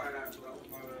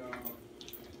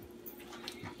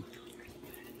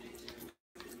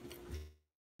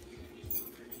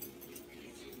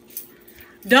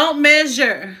 Don't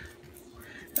measure.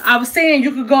 I was saying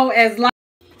you could go as long.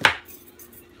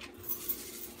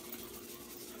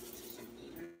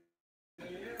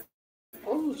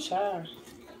 Oh, child.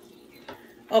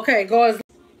 Okay, go as.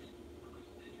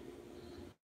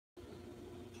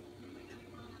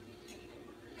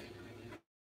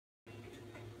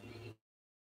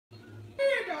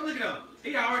 Look at him.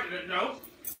 He already no.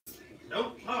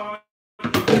 Nope. Hold on.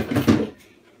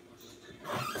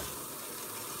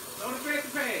 Don't affect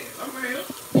the past. I'm real.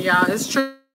 Y'all, it's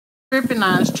tripping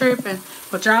now. It's tripping.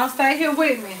 But y'all stay here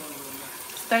with me.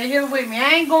 Stay here with me.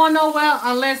 I ain't going nowhere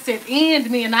unless it ends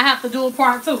me and I have to do a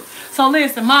part two. So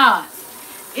listen, mods.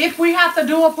 If we have to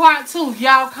do a part two,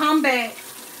 y'all come back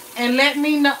and let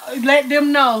me know. Let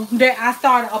them know that I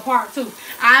started a part two.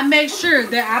 I make sure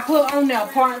that I put on there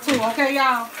part two. Okay,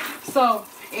 y'all. So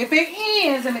if it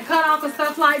ends and it cut off and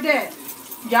stuff like that,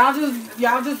 y'all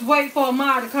just wait for a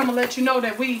mod to come and let you know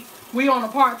that we on a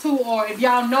part two. Or if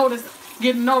y'all notice,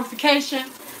 get a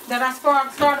notification that I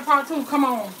started part two. Come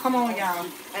on, y'all.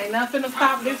 Ain't nothing to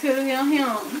stop this here today.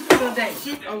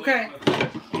 Okay.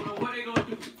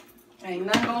 Ain't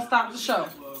nothing gonna stop the show.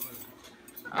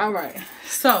 All right.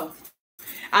 So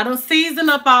I done season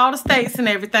up all the steaks and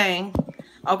everything.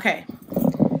 Okay.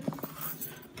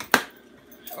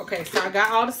 Okay. So I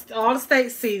got all the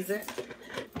steaks seasoned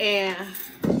and.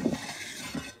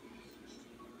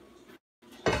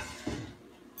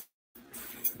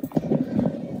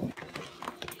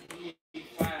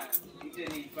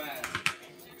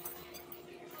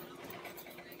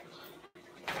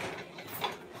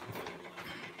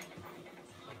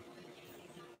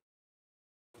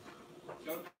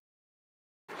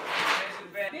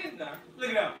 Look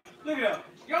at him. Look at him.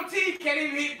 Your teeth can't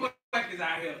even hit buckets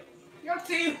out here. Your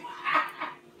teeth.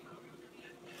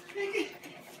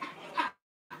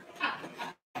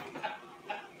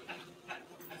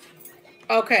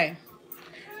 Okay.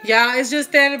 Y'all, it's just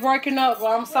steady breaking up.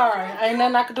 Well, I'm sorry. Ain't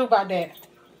nothing I can do about that.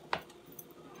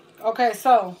 Okay,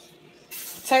 so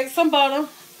take some butter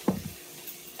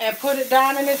and put it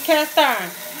down in this cast iron.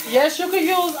 Yes, you can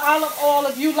use olive oil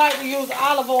if you like to use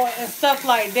olive oil and stuff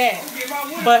like that.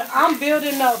 But I'm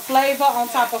building up flavor on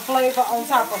top of flavor on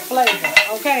top of flavor.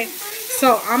 Okay?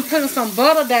 So I'm putting some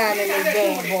butter down in this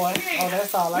bad boy. Oh,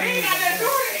 that's all I need.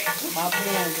 My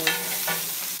blender.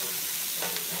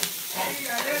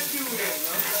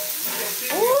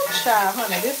 Ooh, child,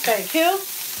 honey, this steak here.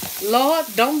 Lord,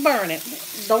 don't burn it.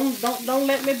 Don't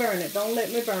let me burn it. Don't let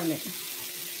me burn it.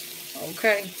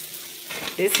 Okay.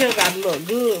 This here got to look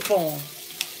good for them.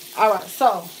 Alright,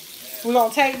 so we're going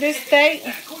to take this steak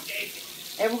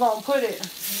and we're going to put it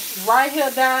right here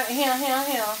down here.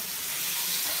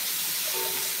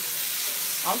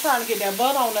 I'm trying to get that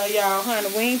butter on there, y'all, honey.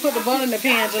 We ain't put the butter in the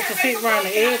pan just to sit around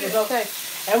the edges, okay?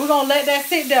 And we're going to let that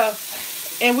sit there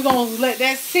and we're going to let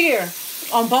that sear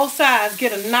on both sides.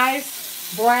 Get a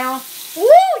nice brown.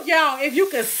 Woo, y'all, if you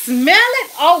can smell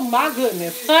it, oh my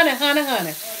goodness.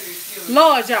 Honey.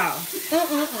 Lord, y'all.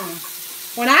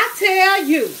 When I tell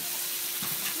you,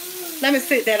 let me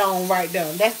sit that on right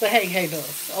there. That's the HEYY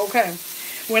does, okay?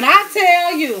 When I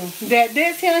tell you that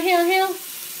this here,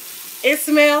 it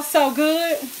smells so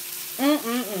good.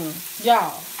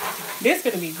 Y'all, this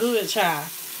gonna be good, child.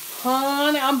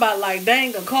 Honey, I'm about like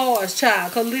dang a cars,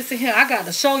 child. Cause listen here, I got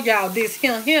to show y'all this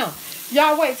here.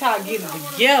 Y'all wait till I get it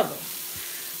together.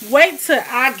 Wait till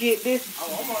I get this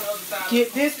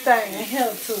thing in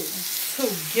here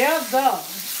together.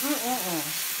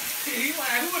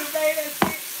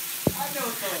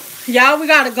 Y'all, we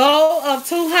got a goal of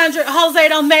 200. Jose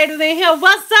done made it in here.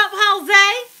 What's up,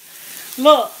 Jose?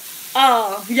 Look,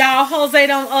 y'all, Jose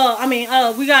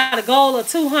don't, we got a goal of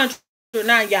 200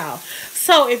 now, y'all.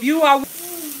 So if you are,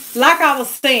 like I was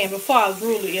saying before I was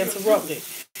rudely interrupted,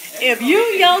 if you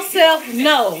yourself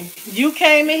know you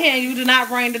came in here and you did not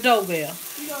ring the doorbell,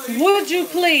 would you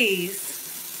please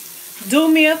do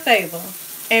me a favor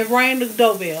and ring the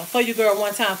doorbell for your girl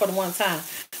one time, for the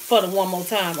one more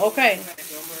time, okay?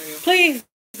 Please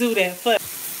do that for.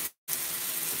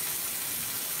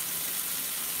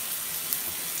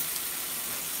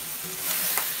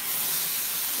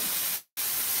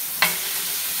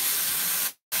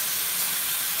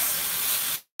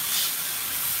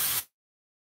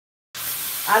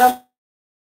 I don't.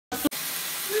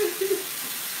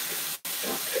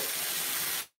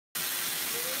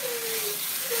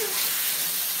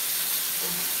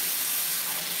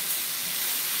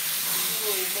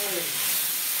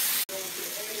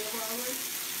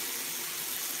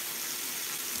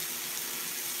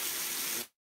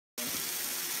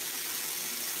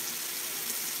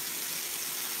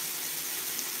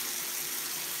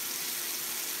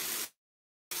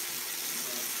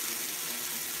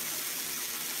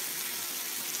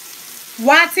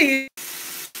 YT.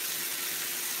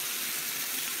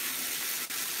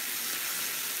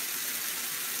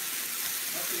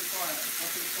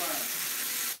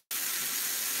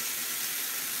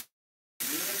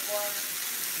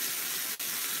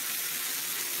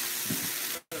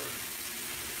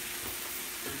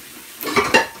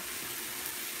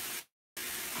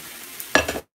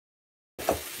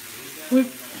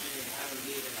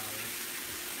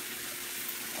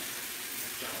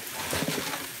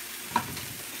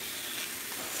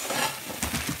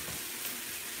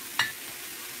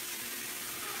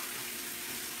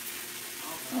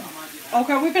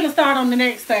 Okay, we're gonna start on the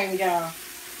next thing, y'all.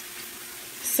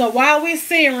 So while we're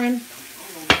searing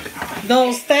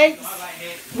those steaks,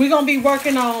 we're gonna be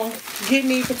working on getting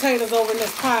these potatoes over in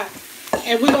this pot,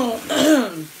 and we're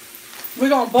gonna we're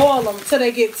gonna boil them till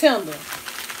they get tender.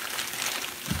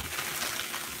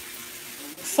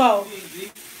 So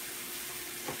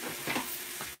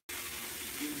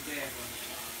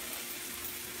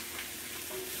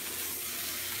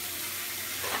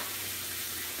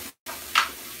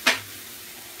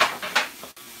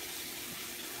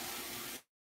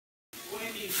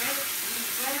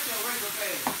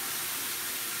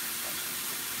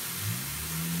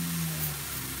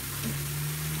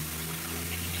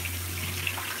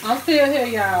I'm still here,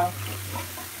 y'all.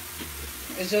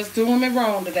 It's just doing me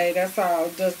wrong today. That's all.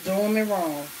 Just doing me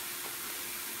wrong.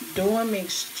 Doing me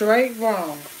straight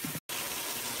wrong.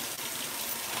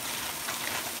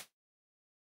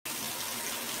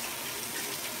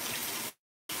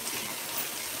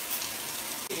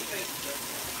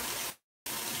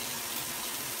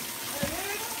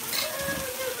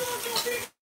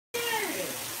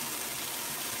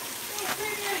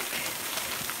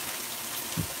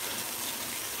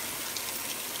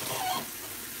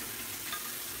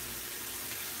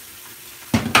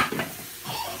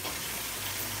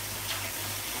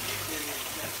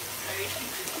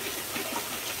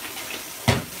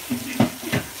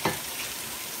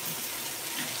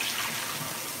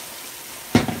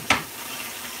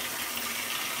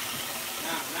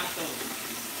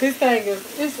 This thing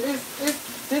is, this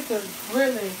is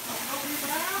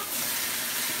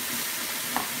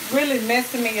really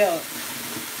messing me up.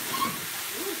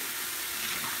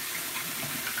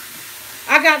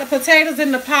 I got the potatoes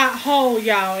in the pot whole,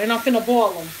 y'all, and I'm finna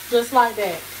boil them just like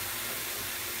that.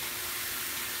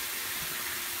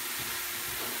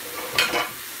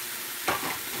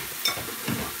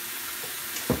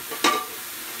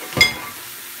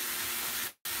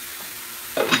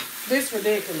 This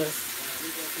ridiculous.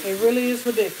 It really is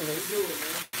ridiculous.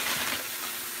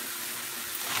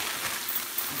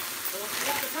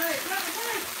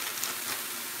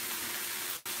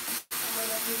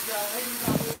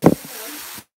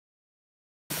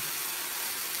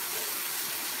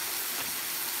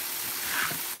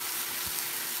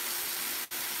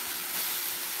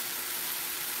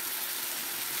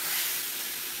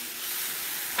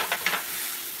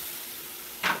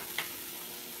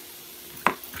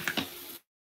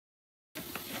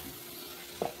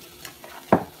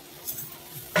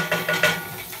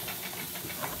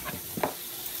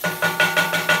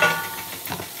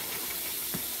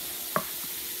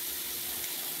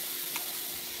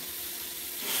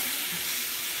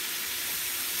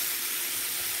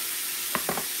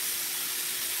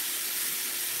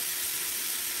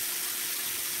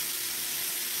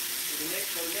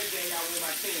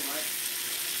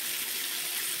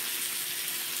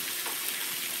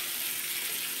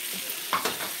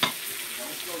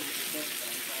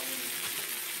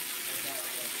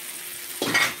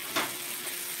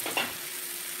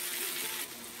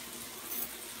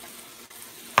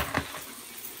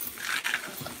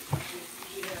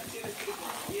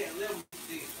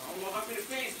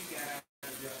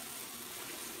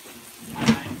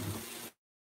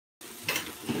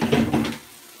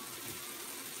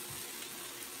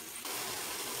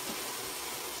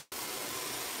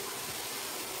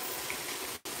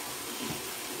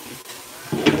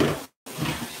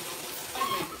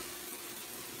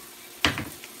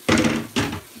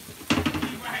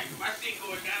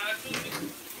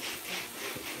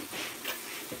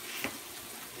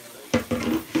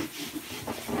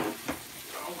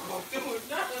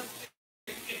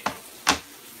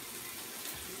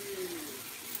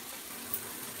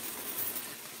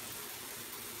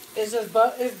 It's just,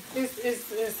 but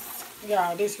it's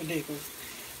y'all, this ridiculous.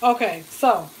 Okay,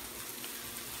 so,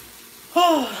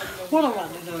 what am I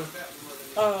about to do?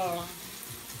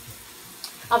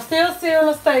 I'm still searing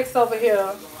the steaks over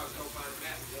here,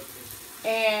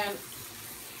 and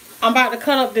I'm about to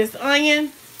cut up this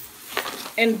onion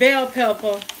and bell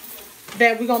pepper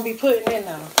that we're gonna be putting in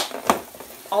there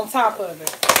on top of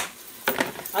it.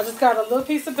 I just got a little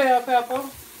piece of bell pepper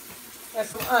and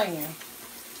some onion.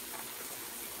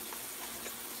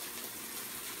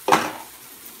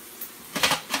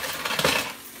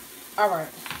 All right.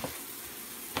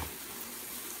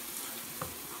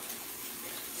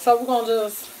 So we're gonna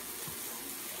just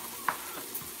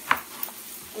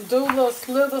do little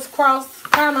slithers cross,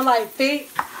 kind of like thick,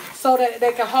 so that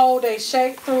they can hold their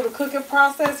shape through the cooking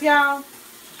process, y'all.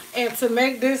 And to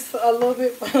make this a little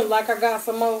bit like I got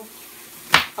some more,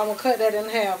 I'm gonna cut that in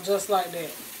half just like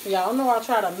that. Y'all know I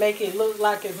try to make it look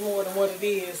like it's more than what it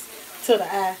is to the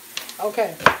eye.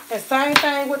 Okay, and same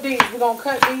thing with these. We're gonna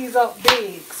cut these up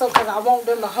big, so because I want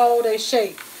them to hold their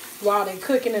shape while they're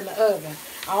cooking in the oven.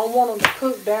 I don't want them to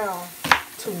cook down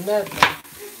to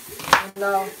nothing. You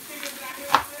know,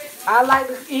 I like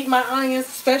to eat my onions,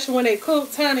 especially when they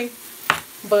cooked, honey.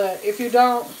 But if you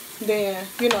don't, then,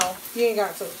 you know, you ain't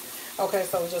got to. Okay,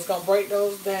 so we're just going to break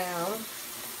those down.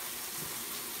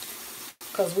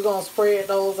 Because we're going to spread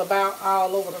those about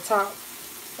all over the top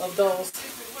of those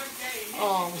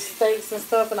steaks and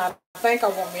stuff. And I think I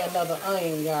want me another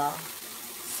onion, y'all.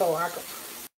 So I could...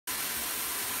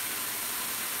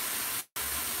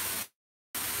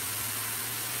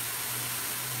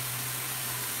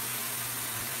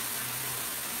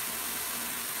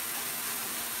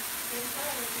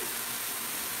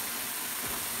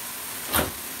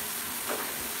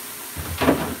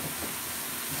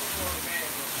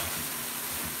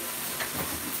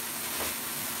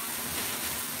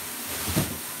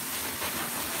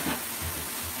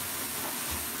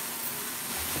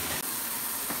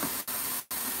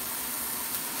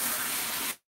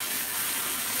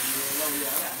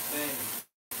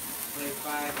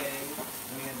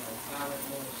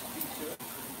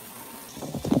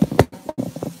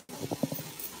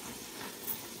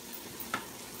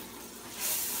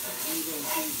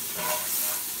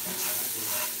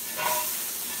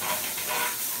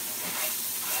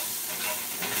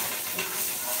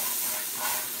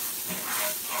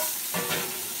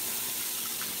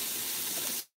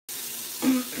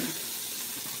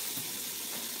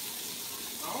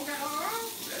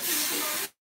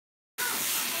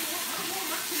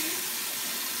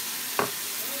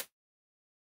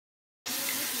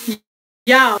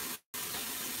 Y'all,